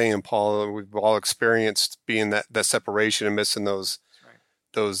you were saying, Paul. We've all experienced being that separation and missing those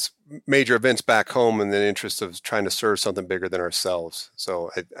major events back home in the interest of trying to serve something bigger than ourselves.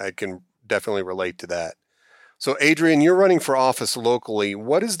 So I can definitely relate to that. So Adrian, you're running for office locally.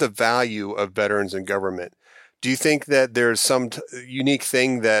 What is the value of veterans in government? Do you think that there's some unique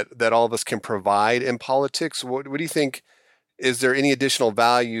thing that all of us can provide in politics? What do you think? Is there any additional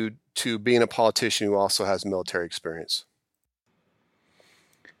value to being a politician who also has military experience?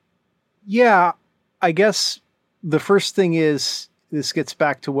 Yeah, I guess the first thing is, this gets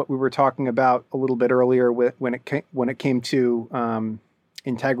back to what we were talking about a little bit earlier when it came to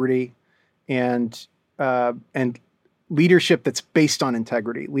integrity and leadership that's based on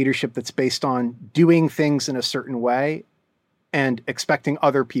integrity, leadership that's based on doing things in a certain way and expecting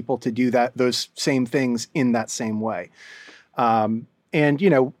other people to do those same things in that same way. And,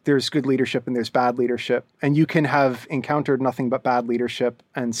 there's good leadership and there's bad leadership, and you can have encountered nothing but bad leadership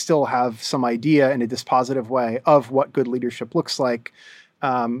and still have some idea in a dispositive way of what good leadership looks like.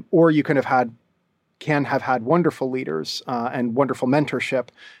 Or you can have had wonderful leaders and wonderful mentorship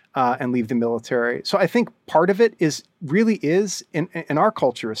and leave the military. So I think part of it is in our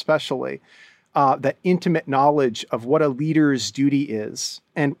culture, especially, that intimate knowledge of what a leader's duty is.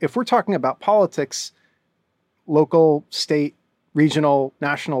 And if we're talking about politics, local, state, regional,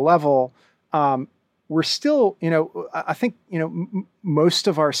 national level, we're still, I think, most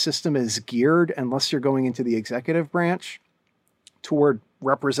of our system is geared, unless you're going into the executive branch, toward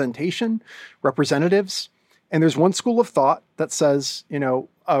representatives. And there's one school of thought that says,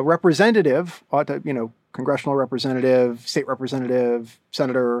 a representative ought to, congressional representative, state representative,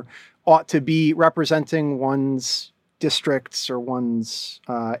 senator, ought to be representing one's districts or one's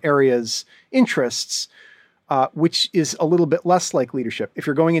area's interests, which is a little bit less like leadership. If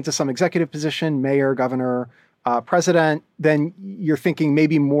you're going into some executive position, mayor, governor, president, then you're thinking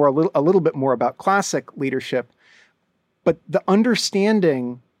maybe a little bit more about classic leadership. But the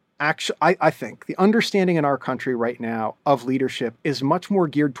understanding, I think the understanding in our country right now of leadership is much more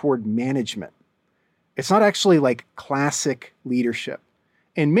geared toward management. It's not actually like classic leadership.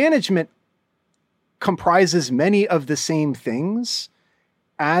 And management comprises many of the same things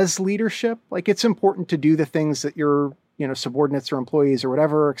as leadership. Like, it's important to do the things that your subordinates or employees or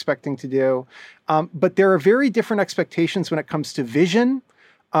whatever are expecting to do. But there are very different expectations when it comes to vision,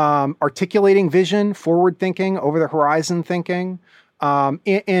 articulating vision, forward thinking, over the horizon thinking,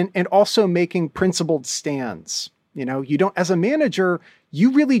 and also making principled stands. You don't, as a manager,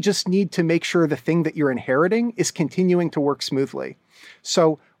 you really just need to make sure the thing that you're inheriting is continuing to work smoothly.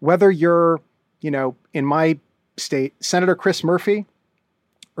 So whether you're, in my state, Senator Chris Murphy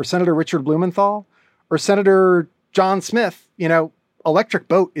or Senator Richard Blumenthal or Senator John Smith, Electric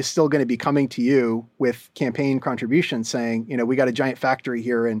Boat is still going to be coming to you with campaign contributions saying, we got a giant factory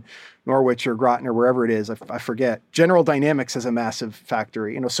here in Norwich or Groton or wherever it is. I forget. General Dynamics has a massive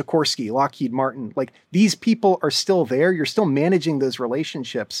factory, Sikorsky, Lockheed Martin. Like, these people are still there. You're still managing those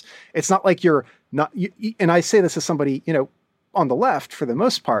relationships. It's not like you're not, and I say this as somebody, on the left for the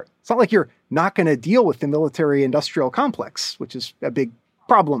most part, it's not like you're not going to deal with the military industrial complex, which is a big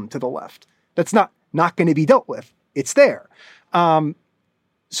problem to the left. That's not going to be dealt with. It's there.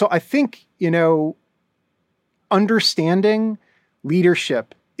 So I think, understanding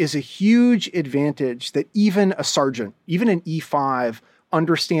leadership is a huge advantage that even a sergeant, even an E5,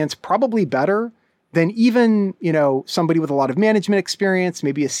 understands probably better than even, somebody with a lot of management experience,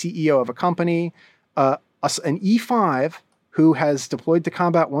 maybe a CEO of a company, an E5 who has deployed to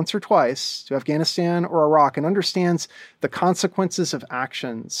combat once or twice to Afghanistan or Iraq and understands the consequences of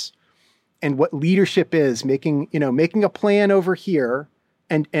actions and what leadership is, making a plan over here,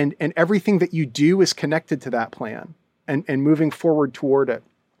 and everything that you do is connected to that plan and moving forward toward it.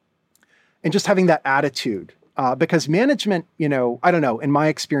 And just having that attitude, because management, I don't know, in my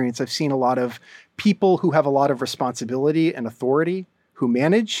experience, I've seen a lot of people who have a lot of responsibility and authority who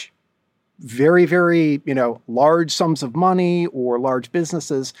manage very, very, large sums of money or large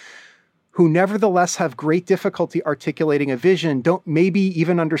businesses, who nevertheless have great difficulty articulating a vision, don't maybe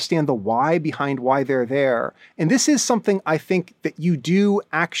even understand the why behind why they're there. And this is something I think that you do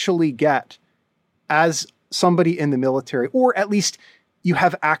actually get as somebody in the military, or at least you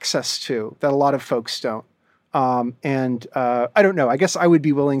have access to, that a lot of folks don't. And I don't know. I guess I would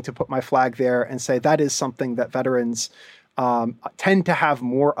be willing to put my flag there and say that is something that veterans tend to have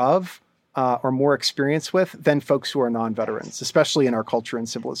more of or more experience with than folks who are non-veterans, especially in our culture and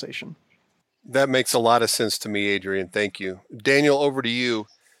civilization. That makes a lot of sense to me, Adrian. Thank you. Daniel, over to you.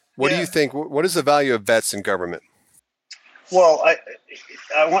 What do you think? What is the value of vets in government? Well,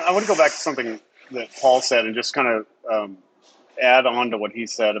 I want to go back to something that Paul said and just kind of add on to what he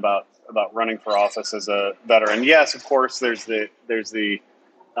said about running for office as a veteran. Yes, of course, there's the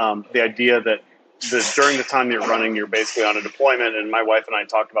idea that during the time you're running, you're basically on a deployment. And my wife and I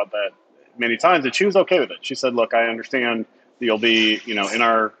talked about that many times, and she was okay with it. She said, "Look, I understand that you'll be, in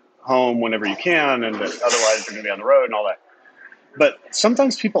our home whenever you can, and that otherwise you're going to be on the road and all that." But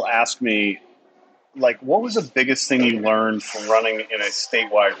sometimes people ask me, like, what was the biggest thing you learned from running in a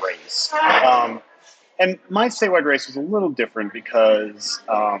statewide race? And my statewide race was a little different because,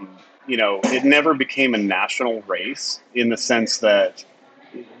 it never became a national race in the sense that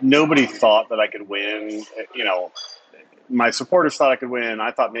nobody thought that I could win. My supporters thought I could win.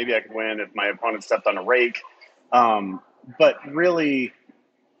 I thought maybe I could win if my opponent stepped on a rake. But really,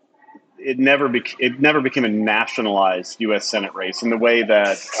 it never became a nationalized U.S. Senate race in the way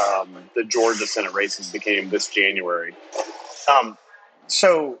that the Georgia Senate races became this January.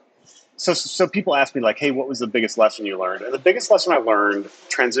 So people ask me, like, hey, what was the biggest lesson you learned? And the biggest lesson I learned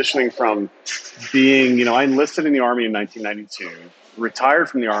transitioning from being, I enlisted in the Army in 1992, retired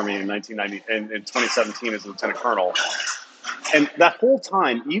from the Army in 2017 as a lieutenant colonel. And that whole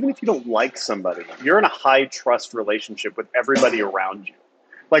time, even if you don't like somebody, you're in a high trust relationship with everybody around you.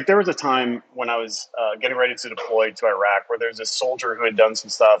 Like, there was a time when I was getting ready to deploy to Iraq where there's this soldier who had done some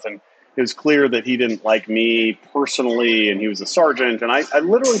stuff, and it was clear that he didn't like me personally, and he was a sergeant. And I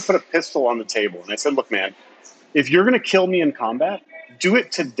literally put a pistol on the table, and I said, "Look, man, if you're going to kill me in combat, do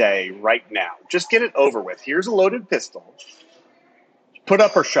it today, right now. Just get it over with. Here's a loaded pistol. Put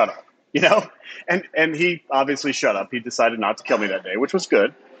up or shut up." And he obviously shut up. He decided not to kill me that day, which was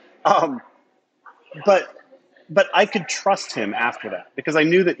good. But I could trust him after that because I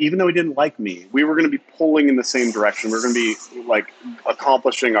knew that even though he didn't like me, we were going to be pulling in the same direction. We were going to be like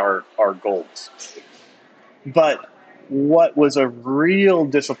accomplishing our goals. But what was a real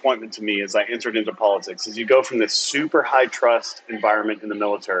disappointment to me as I entered into politics is you go from this super high trust environment in the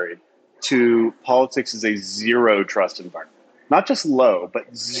military to politics is a zero trust environment. Not just low,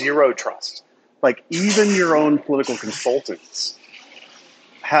 but zero trust. Like, even your own political consultants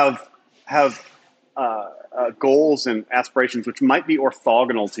have goals and aspirations which might be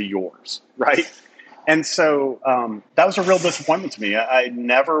orthogonal to yours, right? And so that was a real disappointment to me. I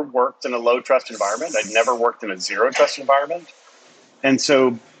never worked in a low trust environment. I'd never worked in a zero trust environment. And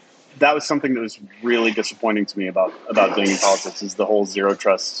so that was something that was really disappointing to me about being in politics, is the whole zero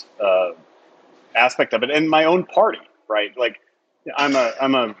trust aspect of it. And my own party, right? Like, I'm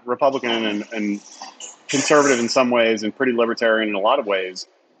a Republican and conservative in some ways and pretty libertarian in a lot of ways.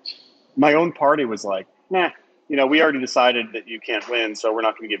 My own party was like, nah, we already decided that you can't win, so we're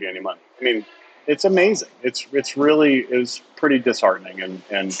not going to give you any money. I mean, it's amazing. It was pretty disheartening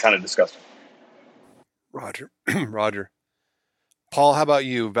and kind of disgusting. Roger. Paul, how about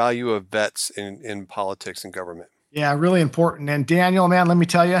you? Value of vets in politics and government? Yeah, really important. And Daniel, man, let me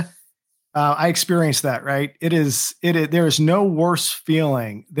tell you, I experienced that, right? There is no worse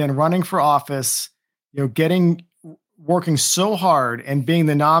feeling than running for office, working so hard and being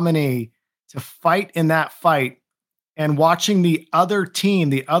the nominee to fight in that fight and watching the other team,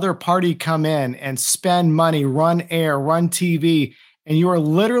 the other party come in and spend money, run air, run TV, and you are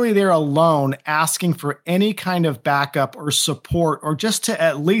literally there alone asking for any kind of backup or support or just to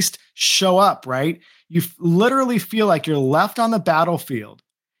at least show up, right? You literally feel like you're left on the battlefield.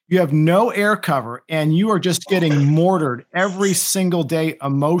 You have no air cover, and you are just getting mortared every single day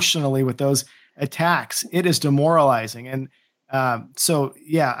emotionally with those attacks. It is demoralizing. And so,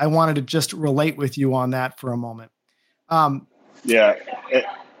 I wanted to just relate with you on that for a moment. Can I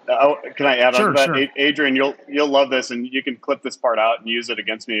add on to that? Sure. Adrian, you'll love this, and you can clip this part out and use it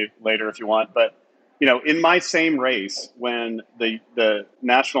against me later if you want. But, in my same race, when the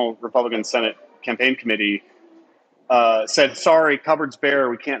National Republican Senate Campaign Committee said, "Sorry, cupboard's bare,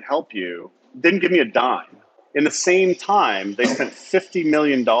 we can't help you," didn't give me a dime. In the same time, they spent $50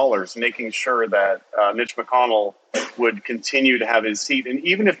 million making sure that Mitch McConnell would continue to have his seat. And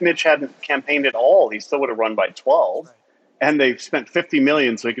even if Mitch hadn't campaigned at all, he still would have run by 12. And they spent $50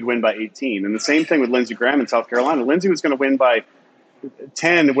 million so he could win by 18. And the same thing with Lindsey Graham in South Carolina. Lindsey was going to win by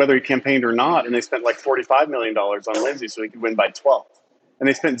 10, whether he campaigned or not. And they spent like $45 million on Lindsey so he could win by 12. And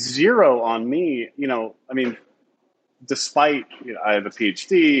they spent zero on me. despite, I have a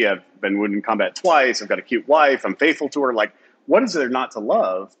PhD, I've been wounded in combat twice, I've got a cute wife, I'm faithful to her. Like, what is there not to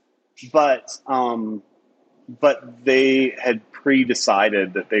love? But they had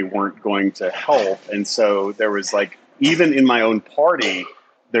pre-decided that they weren't going to help. And so there was like, even in my own party,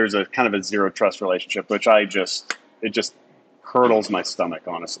 there's a kind of a zero trust relationship, which it just curdles my stomach,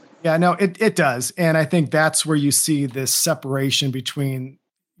 honestly. Yeah, no, it does. And I think that's where you see this separation between,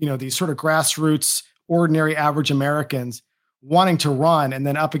 these sort of grassroots, ordinary, average Americans wanting to run and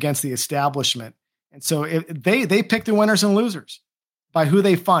then up against the establishment. And so they pick the winners and losers by who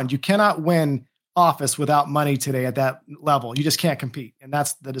they fund. You cannot win office without money today at that level. You just can't compete. And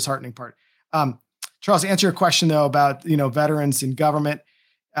that's the disheartening part. Charles, to answer your question though, about, veterans in government.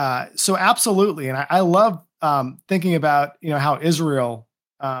 So absolutely. And I love thinking about, how Israel,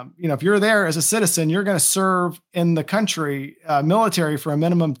 if you're there as a citizen, you're going to serve in the country military for a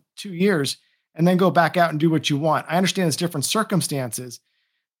minimum 2 years and then go back out and do what you want. I understand it's different circumstances,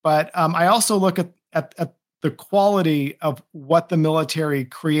 but I also look at the quality of what the military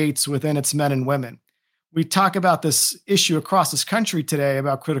creates within its men and women. We talk about this issue across this country today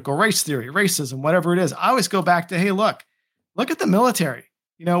about critical race theory, racism, whatever it is. I always go back to, hey, look at the military.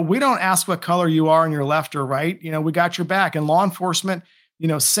 We don't ask what color you are on your left or right. We got your back. And law enforcement,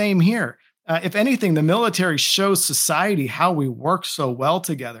 same here. If anything, the military shows society how we work so well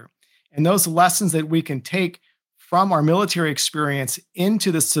together. And those lessons that we can take from our military experience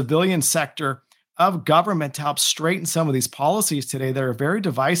into the civilian sector of government to help straighten some of these policies today that are very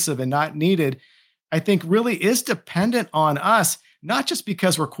divisive and not needed, I think really is dependent on us, not just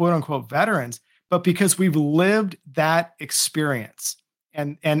because we're quote unquote veterans, but because we've lived that experience.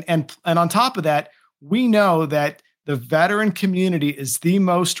 And on top of that, we know that the veteran community is the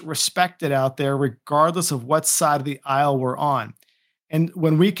most respected out there, regardless of what side of the aisle we're on. And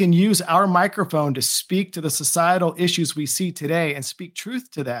when we can use our microphone to speak to the societal issues we see today and speak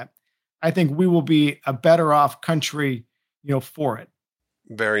truth to that, I think we will be a better off country, for it.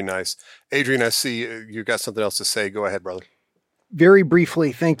 Very nice. Adrian, I see you got something else to say. Go ahead, brother. Very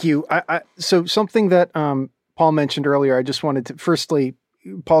briefly. Thank you. So something that Paul mentioned earlier, I just wanted to, firstly,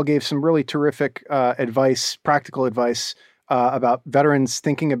 Paul gave some really terrific advice, practical advice about veterans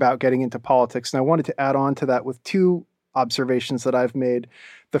thinking about getting into politics. And I wanted to add on to that with two observations that I've made.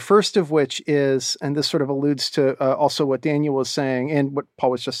 The first of which is, and this sort of alludes to also what Daniel was saying and what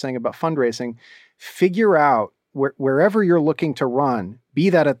Paul was just saying about fundraising, figure out wherever you're looking to run, be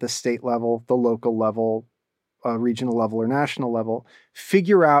that at the state level, the local level, regional level, or national level,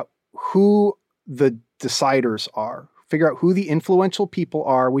 figure out who the deciders are. Figure out who the influential people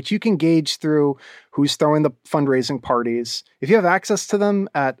are, which you can gauge through who's throwing the fundraising parties. If you have access to them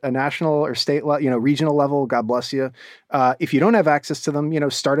at a national or state level, regional level, God bless you. If you don't have access to them,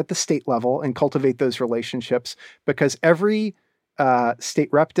 start at the state level and cultivate those relationships, because every state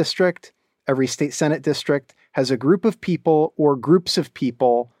rep district, every state senate district has a group of people or groups of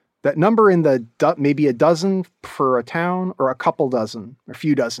people that number in the maybe a dozen for a town, or a couple dozen, or a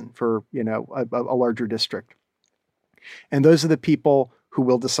few dozen for a larger district. And those are the people who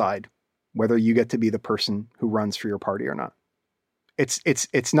will decide whether you get to be the person who runs for your party or not.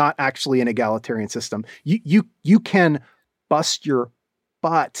 It's not actually an egalitarian system. You can bust your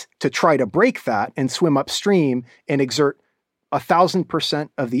butt to try to break that and swim upstream and exert 1,000%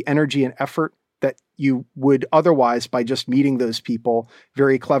 of the energy and effort that you would otherwise by just meeting those people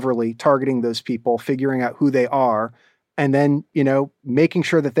very cleverly, targeting those people, figuring out who they are, and then, making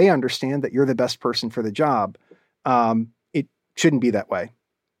sure that they understand that you're the best person for the job. It shouldn't be that way,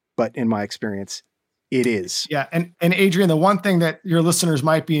 but in my experience, it is. Yeah. And Adrian, the one thing that your listeners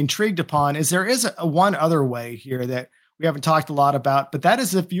might be intrigued upon is there is one other way here that we haven't talked a lot about, but that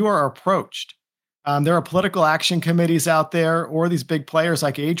is if you are approached. There are political action committees out there, or these big players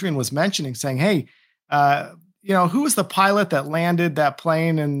like Adrian was mentioning, saying, hey, who was the pilot that landed that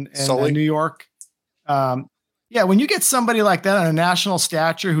plane in New York? Yeah, when you get somebody like that on a national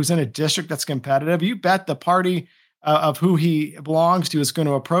stature who's in a district that's competitive, you bet the party of who he belongs to is going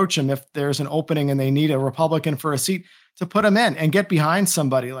to approach him if there's an opening and they need a Republican for a seat to put him in and get behind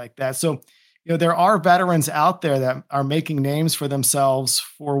somebody like that. So, there are veterans out there that are making names for themselves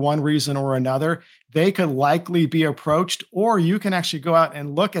for one reason or another. They could likely be approached, or you can actually go out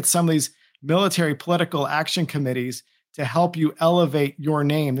and look at some of these military political action committees to help you elevate your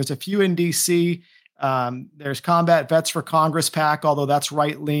name. There's a few in DC. There's Combat Vets for Congress PAC, although that's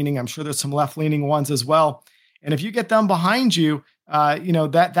right-leaning. I'm sure there's some left-leaning ones as well. And if you get them behind you,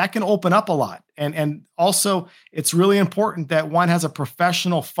 that can open up a lot. And also, it's really important that one has a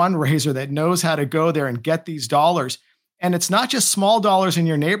professional fundraiser that knows how to go there and get these dollars And it's not just small dollars in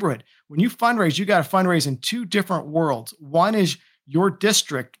your neighborhood. When you fundraise, you got to fundraise in two different worlds. One is your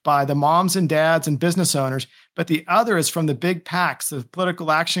district by the moms and dads and business owners, but the other is from the big PACs, the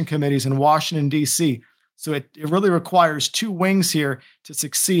political action committees in Washington, D.C. So it really requires two wings here to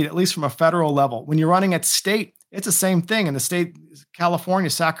succeed, at least from a federal level. When you're running at state, it's the same thing. In the state, California,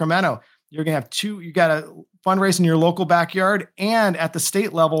 Sacramento, you're going to have you got to fundraise in your local backyard and at the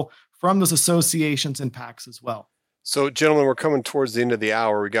state level from those associations and PACs as well. So, gentlemen, we're coming towards the end of the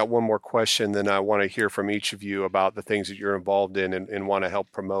hour. We got one more question, then I want to hear from each of you about the things that you're involved in and want to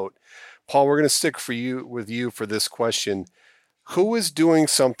help promote. Paul, we're going to stick with you for this question. Who is doing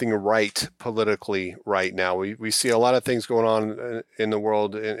something right politically right now? We see a lot of things going on in the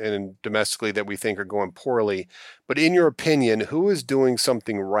world and domestically that we think are going poorly. But in your opinion, who is doing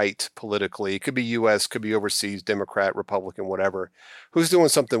something right politically? It could be U.S., could be overseas, Democrat, Republican, whatever. Who's doing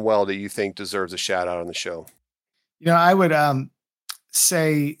something well that you think deserves a shout out on the show? I would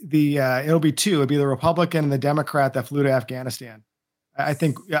say it'll be two. It'll be the Republican and the Democrat that flew to Afghanistan. I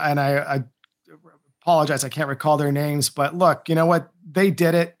think, and I apologize, I can't recall their names, but look, you know what? They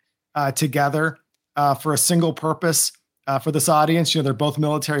did it together for a single purpose for this audience. They're both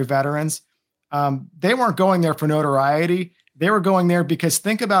military veterans. They weren't going there for notoriety. They were going there because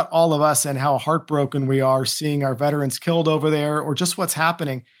think about all of us and how heartbroken we are seeing our veterans killed over there or just what's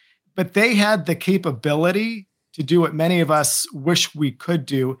happening. But they had the capability to do what many of us wish we could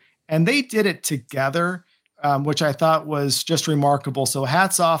do. And they did it together, which I thought was just remarkable. So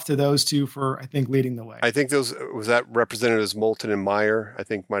hats off to those two for, I think, leading the way. I think was that Representatives Moulton and Meyer, I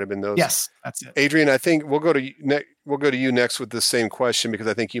think might have been those. Yes, that's it. Adrian, I think we'll go to you next with the same question because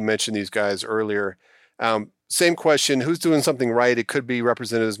I think you mentioned these guys earlier. Same question, who's doing something right? It could be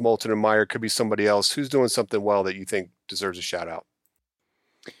Representatives Moulton and Meyer, it could be somebody else. Who's doing something well that you think deserves a shout out?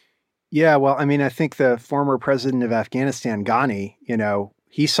 Yeah, well, I mean, I think the former president of Afghanistan, Ghani,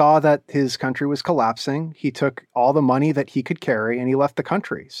 he saw that his country was collapsing. He took all the money that he could carry and he left the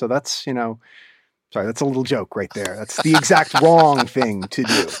country. So that's, sorry, that's a little joke right there. That's the exact wrong thing to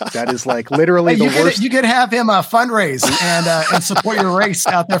do. That is like literally the worst. You could have him fundraise and support your race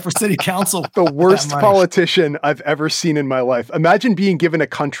out there for city council. The worst politician I've ever seen in my life. Imagine being given a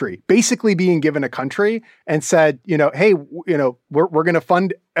country, basically being given a country and said, hey, we're going to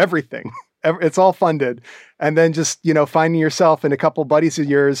fund everything. It's all funded. And then just, finding yourself and a couple buddies of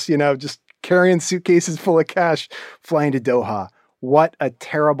yours, just carrying suitcases full of cash, flying to Doha. What a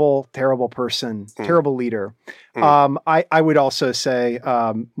terrible, terrible person, terrible leader. I would also say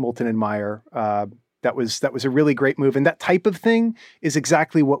Moulton and Meyer, that was a really great move. And that type of thing is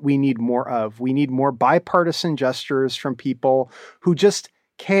exactly what we need more of. We need more bipartisan gestures from people who just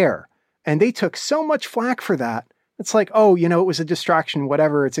care. And they took so much flack for that. It's like, it was a distraction,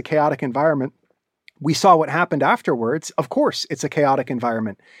 whatever. It's a chaotic environment. We saw what happened afterwards. Of course, it's a chaotic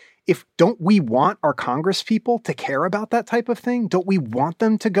environment. Don't we want our Congress people to care about that type of thing? Don't we want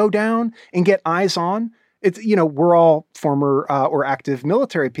them to go down and get eyes on? It's, we're all former or active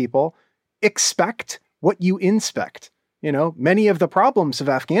military people. Expect what you inspect. Many of the problems of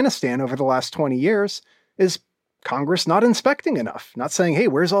Afghanistan over the last 20 years is Congress not inspecting enough, not saying, hey,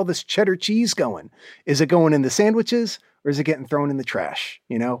 where's all this cheddar cheese going? Is it going in the sandwiches or is it getting thrown in the trash?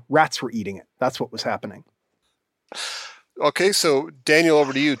 Rats were eating it. That's what was happening. Okay, so Daniel,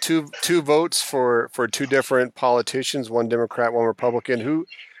 over to you. Two votes for two different politicians, one Democrat, one Republican. Who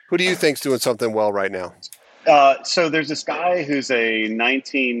do you think's doing something well right now? So there's this guy who's a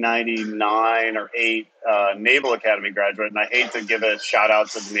 1999 or 8 Naval Academy graduate, and I hate to give a shout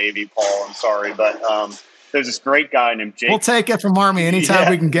out to the Navy, Paul. I'm sorry, but there's this great guy named Jake. We'll take it from Army anytime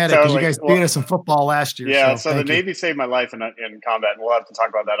we can get it because you guys beat us in football last year. Yeah, so the Navy saved my life in combat, and we'll have to talk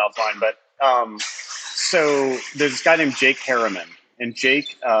about that offline. But so there's this guy named Jake Harriman, and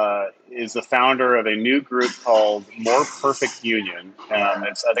Jake is the founder of a new group called More Perfect Union.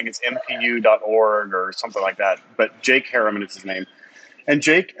 I think it's mpu.org or something like that. But Jake Harriman is his name. And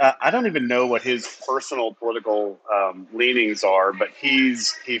Jake, I don't even know what his personal political leanings are, but he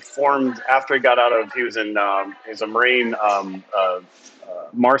formed after he was a Marine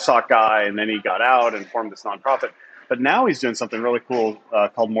MARSOC guy, and then he got out and formed this nonprofit. But now he's doing something really cool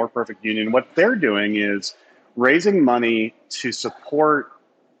called More Perfect Union. What they're doing is raising money to support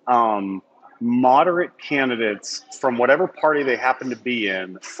moderate candidates from whatever party they happen to be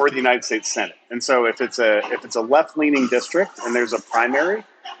in for the United States Senate. And so if it's a left-leaning district and there's a primary,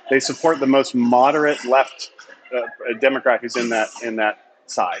 they support the most moderate left Democrat who's in that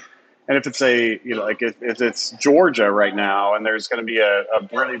side. And if it's if it's Georgia right now and there's going to be a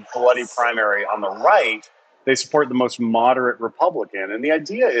really bloody primary on the right, they support the most moderate Republican. And the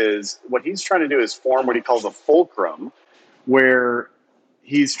idea is what he's trying to do is form what he calls a fulcrum. where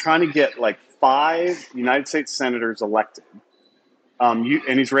he's trying to get like 5 United States senators elected. And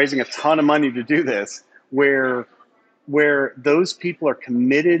he's raising a ton of money to do this, where those people are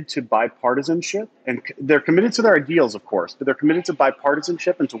committed to bipartisanship, and they're committed to their ideals, of course, but they're committed to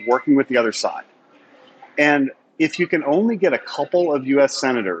bipartisanship and to working with the other side. And if you can only get a couple of U.S.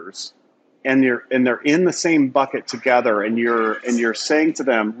 senators, and they're in the same bucket together, and you're saying to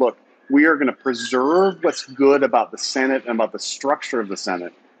them, look, we are going to preserve what's good about the Senate and about the structure of the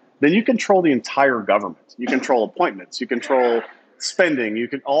Senate, then you control the entire government. You control appointments. You control spending. You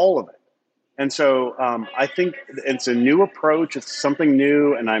can all of it. And so I think it's a new approach. It's something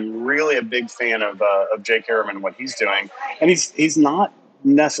new, and I'm really a big fan of Jake Harriman and what he's doing. And he's not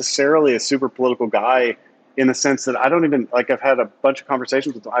necessarily a super political guy in the sense that I don't even, like, I've had a bunch of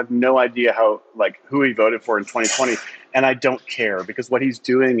conversations with him. I have no idea who he voted for in 2020, and I don't care, because what he's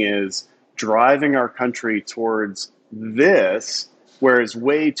doing is driving our country towards this, whereas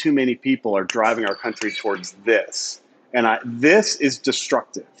way too many people are driving our country towards this. And this is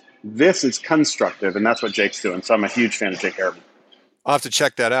destructive. This is constructive, and that's what Jake's doing. So I'm a huge fan of Jake Harriman. I'll have to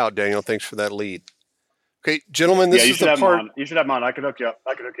check that out, Daniel. Thanks for that lead. Okay, gentlemen, this is the part. You should have him on. I could hook you up.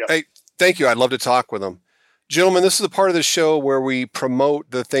 Hey, thank you. I'd love to talk with him. Gentlemen, this is the part of the show where we promote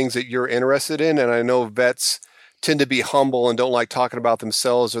the things that you're interested in, and I know vets tend to be humble and don't like talking about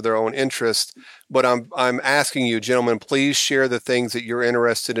themselves or their own interest, but I'm asking you, gentlemen, please share the things that you're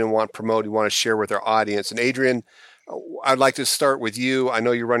interested in, want to promote, you want to share with our audience. And Adrian, I'd like to start with you. I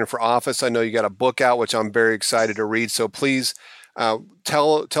know you're running for office. I know you got a book out, which I'm very excited to read. So please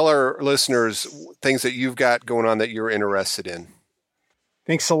tell our listeners things that you've got going on that you're interested in.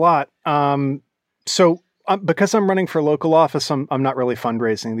 Thanks a lot. Because I'm running for local office, I'm not really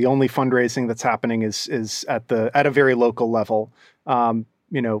fundraising. The only fundraising that's happening is at a very local level.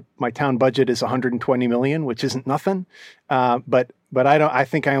 My town budget is $120 million, which isn't nothing. But I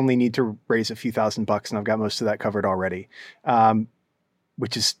think I only need to raise a few $1,000, and I've got most of that covered already,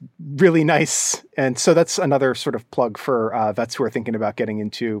 which is really nice. And so that's another sort of plug for vets who are thinking about getting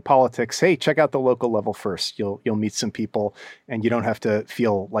into politics. Hey, check out the local level first. You'll meet some people, and you don't have to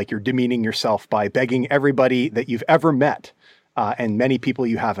feel like you're demeaning yourself by begging everybody that you've ever met, and many people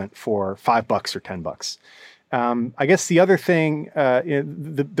you haven't, for $5 or $10. I guess the other thing,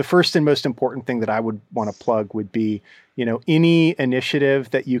 the first and most important thing that I would want to plug would be, any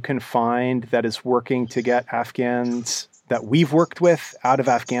initiative that you can find that is working to get Afghans that we've worked with out of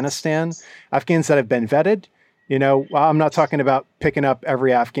Afghanistan, Afghans that have been vetted. I'm not talking about picking up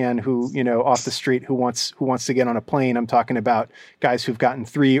every Afghan who, off the street who wants to get on a plane. I'm talking about guys who've gotten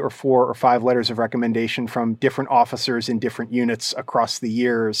 3 or 4 or 5 letters of recommendation from different officers in different units across the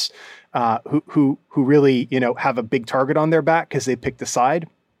years, who really, have a big target on their back because they picked a side,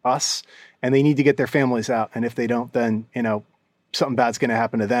 us, and they need to get their families out. And if they don't, then, something bad's going to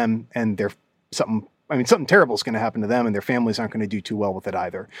happen to them, and something terrible is going to happen to them, and their families aren't going to do too well with it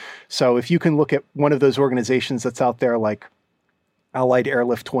either. So if you can look at one of those organizations that's out there, like Allied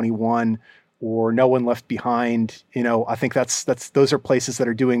Airlift 21 or No One Left Behind, I think those are places that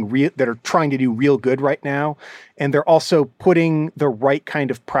are that are trying to do real good right now. And they're also putting the right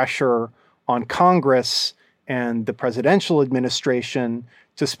kind of pressure on Congress and the presidential administration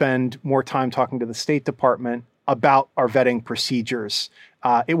to spend more time talking to the State Department about our vetting procedures.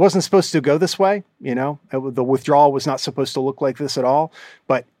 It wasn't supposed to go this way. The withdrawal was not supposed to look like this at all.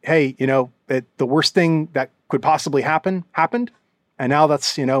 But hey, the worst thing that could possibly happen happened. And now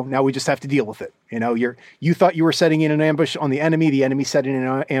now we just have to deal with it. You thought you were setting in an ambush on the enemy set in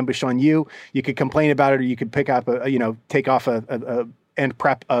an ambush on you. You could complain about it, or you could pick up take off and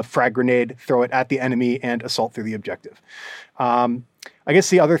prep a frag grenade, throw it at the enemy, and assault through the objective. I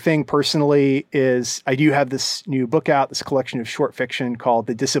guess the other thing personally is I do have this new book out, this collection of short fiction called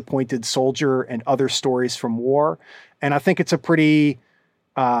The Disappointed Soldier and Other Stories from War. And I think it's a pretty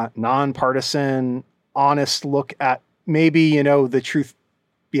nonpartisan, honest look at maybe, the truth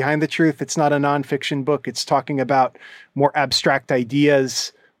behind the truth. It's not a nonfiction book. It's talking about more abstract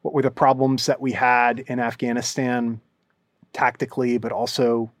ideas. What were the problems that we had in Afghanistan tactically, but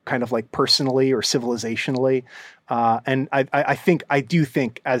also kind of like personally or civilizationally. And I do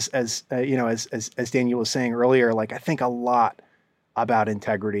think as Daniel was saying earlier, like I think a lot about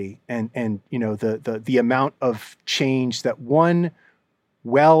integrity and the amount of change that one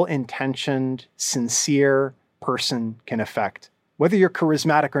well-intentioned, sincere person can affect, whether you're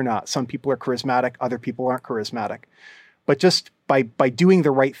charismatic or not. Some people are charismatic, other people aren't charismatic, but just by doing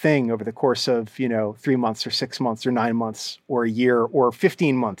the right thing over the course of, 3 months or 6 months or 9 months or a year or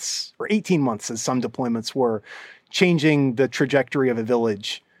 15 months or 18 months, as some deployments were, changing the trajectory of a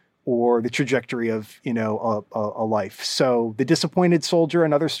village or the trajectory of, a life. So The Disappointed Soldier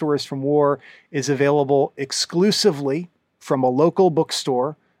and Other Stories from War is available exclusively from a local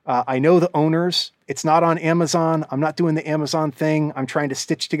bookstore. I know the owners. It's not on Amazon. I'm not doing the Amazon thing. I'm trying to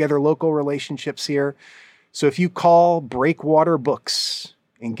stitch together local relationships here. So if you call Breakwater Books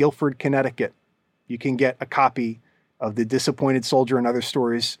in Guilford, Connecticut, you can get a copy of The Disappointed Soldier and Other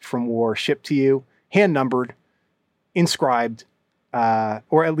Stories from War shipped to you, hand-numbered, inscribed,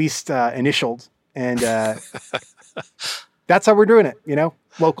 or at least initialed. And that's how we're doing it,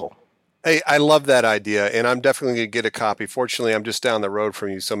 local. Hey, I love that idea, and I'm definitely going to get a copy. Fortunately, I'm just down the road from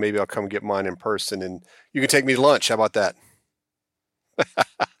you, so maybe I'll come get mine in person, and you can take me to lunch. How about that?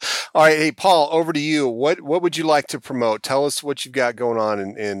 All right. Hey, Paul, over to you. What would you like to promote? Tell us what you've got going on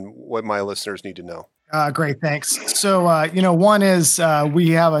and what my listeners need to know. Great. Thanks. So, one is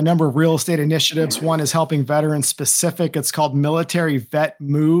we have a number of real estate initiatives. One is helping veterans specific. It's called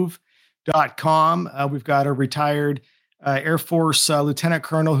militaryvetmove.com. We've got a retired Air Force lieutenant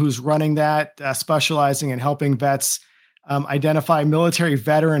colonel who's running that, specializing in helping vets identify military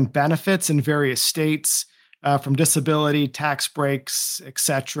veteran benefits in various states, from disability, tax breaks, et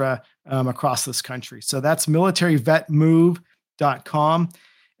cetera, across this country. So that's militaryvetmove.com.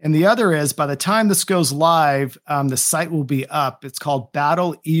 And the other is, by the time this goes live, the site will be up. It's called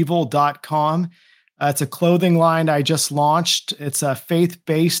battleevil.com. It's a clothing line I just launched. It's a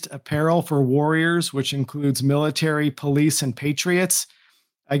faith-based apparel for warriors, which includes military, police, and patriots.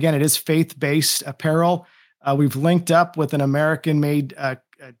 Again, it is faith-based apparel. We've linked up with an American-made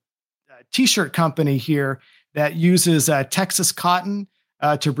T-shirt company here that uses Texas cotton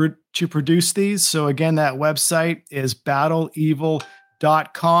to produce these. So again, that website is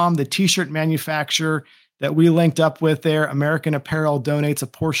battleevil.com. The T-shirt manufacturer that we linked up with there, American Apparel, donates a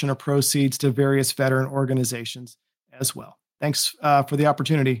portion of proceeds to various veteran organizations as well. Thanks for the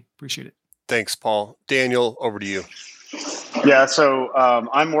opportunity. Appreciate it. Thanks, Paul. Daniel, over to you. Yeah, so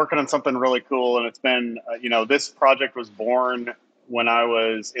I'm working on something really cool, and it's been, this project was born when I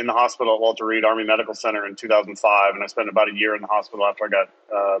was in the hospital at Walter Reed Army Medical Center in 2005, and I spent about a year in the hospital after I got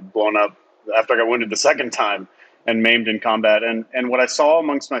blown up, after I got wounded the second time and maimed in combat. And what I saw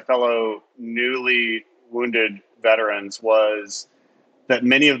amongst my fellow newly wounded veterans was that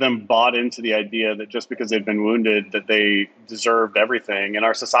many of them bought into the idea that just because they'd been wounded, that they deserved everything. And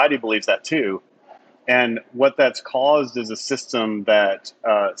our society believes that too. And what that's caused is a system that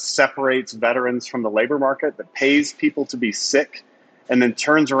separates veterans from the labor market, that pays people to be sick, and then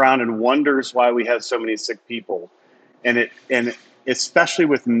turns around and wonders why we have so many sick people. And especially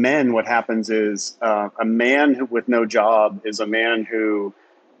with men, what happens is a man with no job is a man who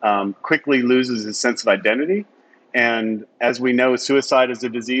quickly loses his sense of identity. And as we know, suicide is a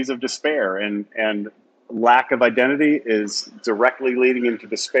disease of despair, and lack of identity is directly leading into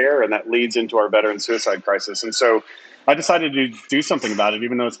despair, and that leads into our veteran suicide crisis. And so I decided to do something about it,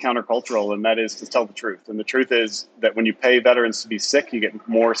 even though it's countercultural, and that is to tell the truth. And the truth is that when you pay veterans to be sick, you get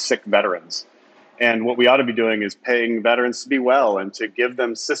more sick veterans. And what we ought to be doing is paying veterans to be well and to give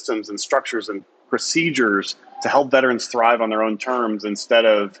them systems and structures and procedures to help veterans thrive on their own terms, instead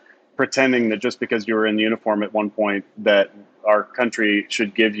of pretending that just because you were in uniform at one point that our country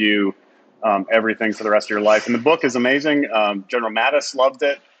should give you everything for the rest of your life. And the book is amazing. General Mattis loved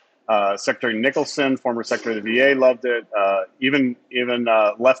it. Secretary Nicholson, former Secretary of the VA, loved it. Even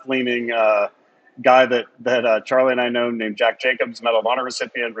left-leaning guy that Charlie and I know named Jack Jacobs, Medal of Honor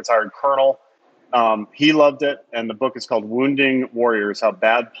recipient, retired colonel. He loved it. And the book is called Wounding Warriors: How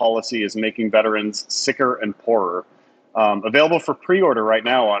Bad Policy is Making Veterans Sicker and Poorer. Available for pre-order right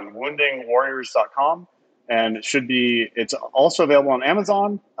now on woundingwarriors.com. And it's also available on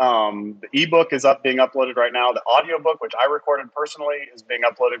Amazon. The ebook is being uploaded right now. The audiobook, which I recorded personally, is being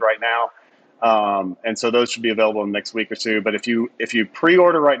uploaded right now. And so those should be available in the next week or two. But if you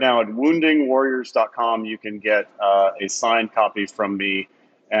pre-order right now at woundingwarriors.com, you can get a signed copy from me.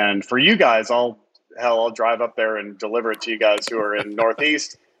 And for you guys, I'll drive up there and deliver it to you guys who are in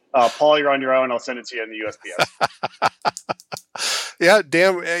Northeast. Paul, you're on your own. I'll send it to you in the USPS. Yeah,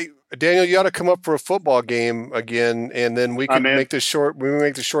 damn. Hey, Daniel, you ought to come up for a football game again, and then we can make the short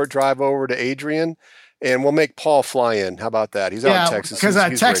drive over to Adrian, and we'll make Paul fly in. How about that? He's out in Texas.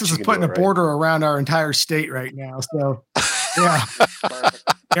 Because Texas is putting a border around our entire state right now. So, yeah,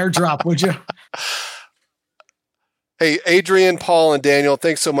 airdrop, would you? Hey, Adrian, Paul, and Daniel,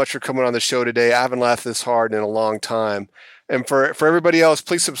 thanks so much for coming on the show today. I haven't laughed this hard in a long time. And for everybody else,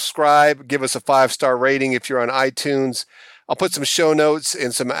 please subscribe. Give us a 5-star rating if you're on iTunes. I'll put some show notes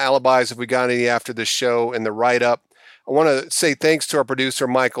and some alibis if we got any after the show in the write-up. I want to say thanks to our producer,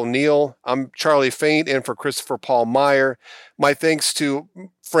 Michael Neal. I'm Charlie Faint in for Christopher Paul Meyer. My thanks to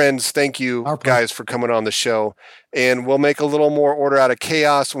friends. Thank you guys for coming on the show. And we'll make a little more order out of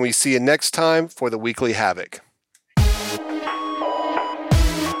chaos when we see you next time for the Weekly Havoc.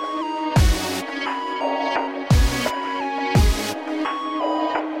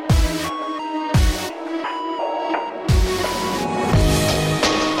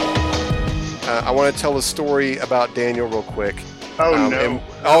 I want to tell a story about Daniel real quick. No!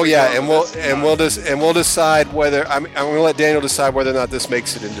 We'll decide whether I'm going to let Daniel decide whether or not this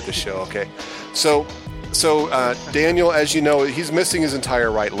makes it into the show. Okay, so Daniel, as you know, he's missing his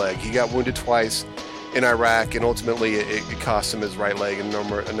entire right leg. He got wounded twice in Iraq, and ultimately it cost him his right leg and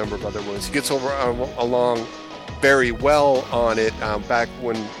a number of other wounds. He gets along very well on it. Back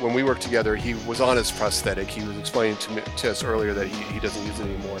when we worked together, he was on his prosthetic. He was explaining to us earlier that he doesn't use it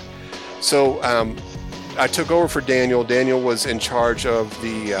anymore. So I took over for Daniel. Daniel was in charge of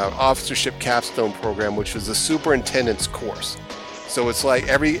the officership capstone program, which was the superintendent's course. So it's like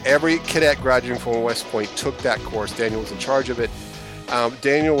every cadet graduating from West Point took that course. Daniel was in charge of it.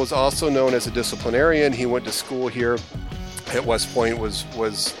 Daniel was also known as a disciplinarian. He went to school here at West Point,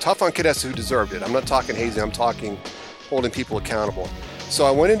 was tough on cadets who deserved it. I'm not talking hazing, I'm talking holding people accountable. So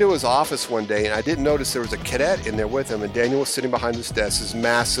I went into his office one day, and I didn't notice there was a cadet in there with him, and Daniel was sitting behind this desk, this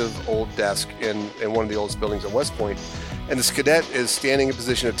massive old desk in one of the oldest buildings at West Point, and this cadet is standing in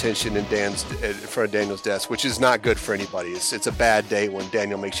position of tension in front of Daniel's desk, which is not good for anybody. It's a bad day when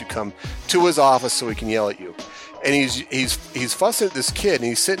Daniel makes you come to his office so he can yell at you. And he's fussing at this kid, and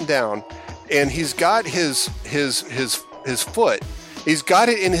he's sitting down, and he's got his foot. He's got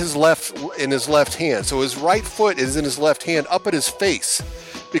it in his left hand. So his right foot is in his left hand up at his face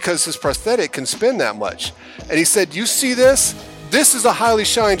because his prosthetic can spin that much. And he said, "You see this? This is a highly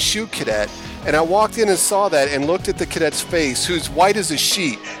shined shoe, cadet." And I walked in and saw that and looked at the cadet's face, who's white as a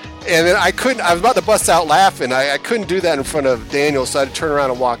sheet. And then I was about to bust out laughing. I couldn't do that in front of Daniel, so I had to turn around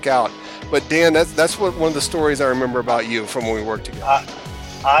and walk out. But Dan, that's one of the stories I remember about you from when we worked together.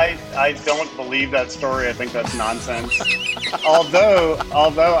 I don't believe that story. I think that's nonsense. although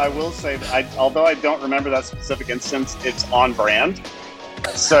I will say, although I don't remember that specific instance, it's on brand.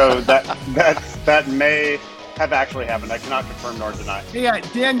 So that may have actually happened. I cannot confirm nor deny. Yeah,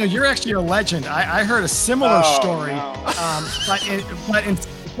 Daniel, you're actually a legend. I heard a similar story, no.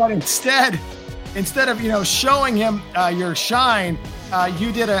 but instead of showing him your shine.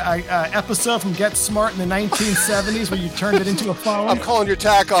 You did a episode from Get Smart in the 1970s where you turned it into a phone. I'm calling your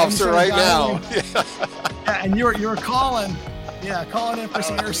TAC officer right now. And you were calling in for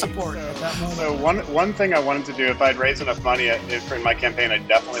some air support at that moment. So one thing I wanted to do, if I'd raised enough money in my campaign, I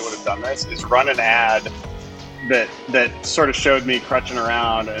definitely would have done this, is run an ad that sort of showed me crutching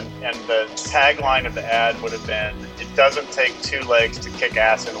around, and the tagline of the ad would have been, "It doesn't take two legs to kick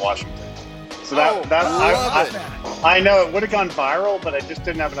ass in Washington." So I know it would have gone viral, but I just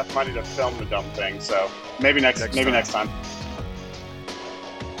didn't have enough money to film the dumb thing. So maybe next time.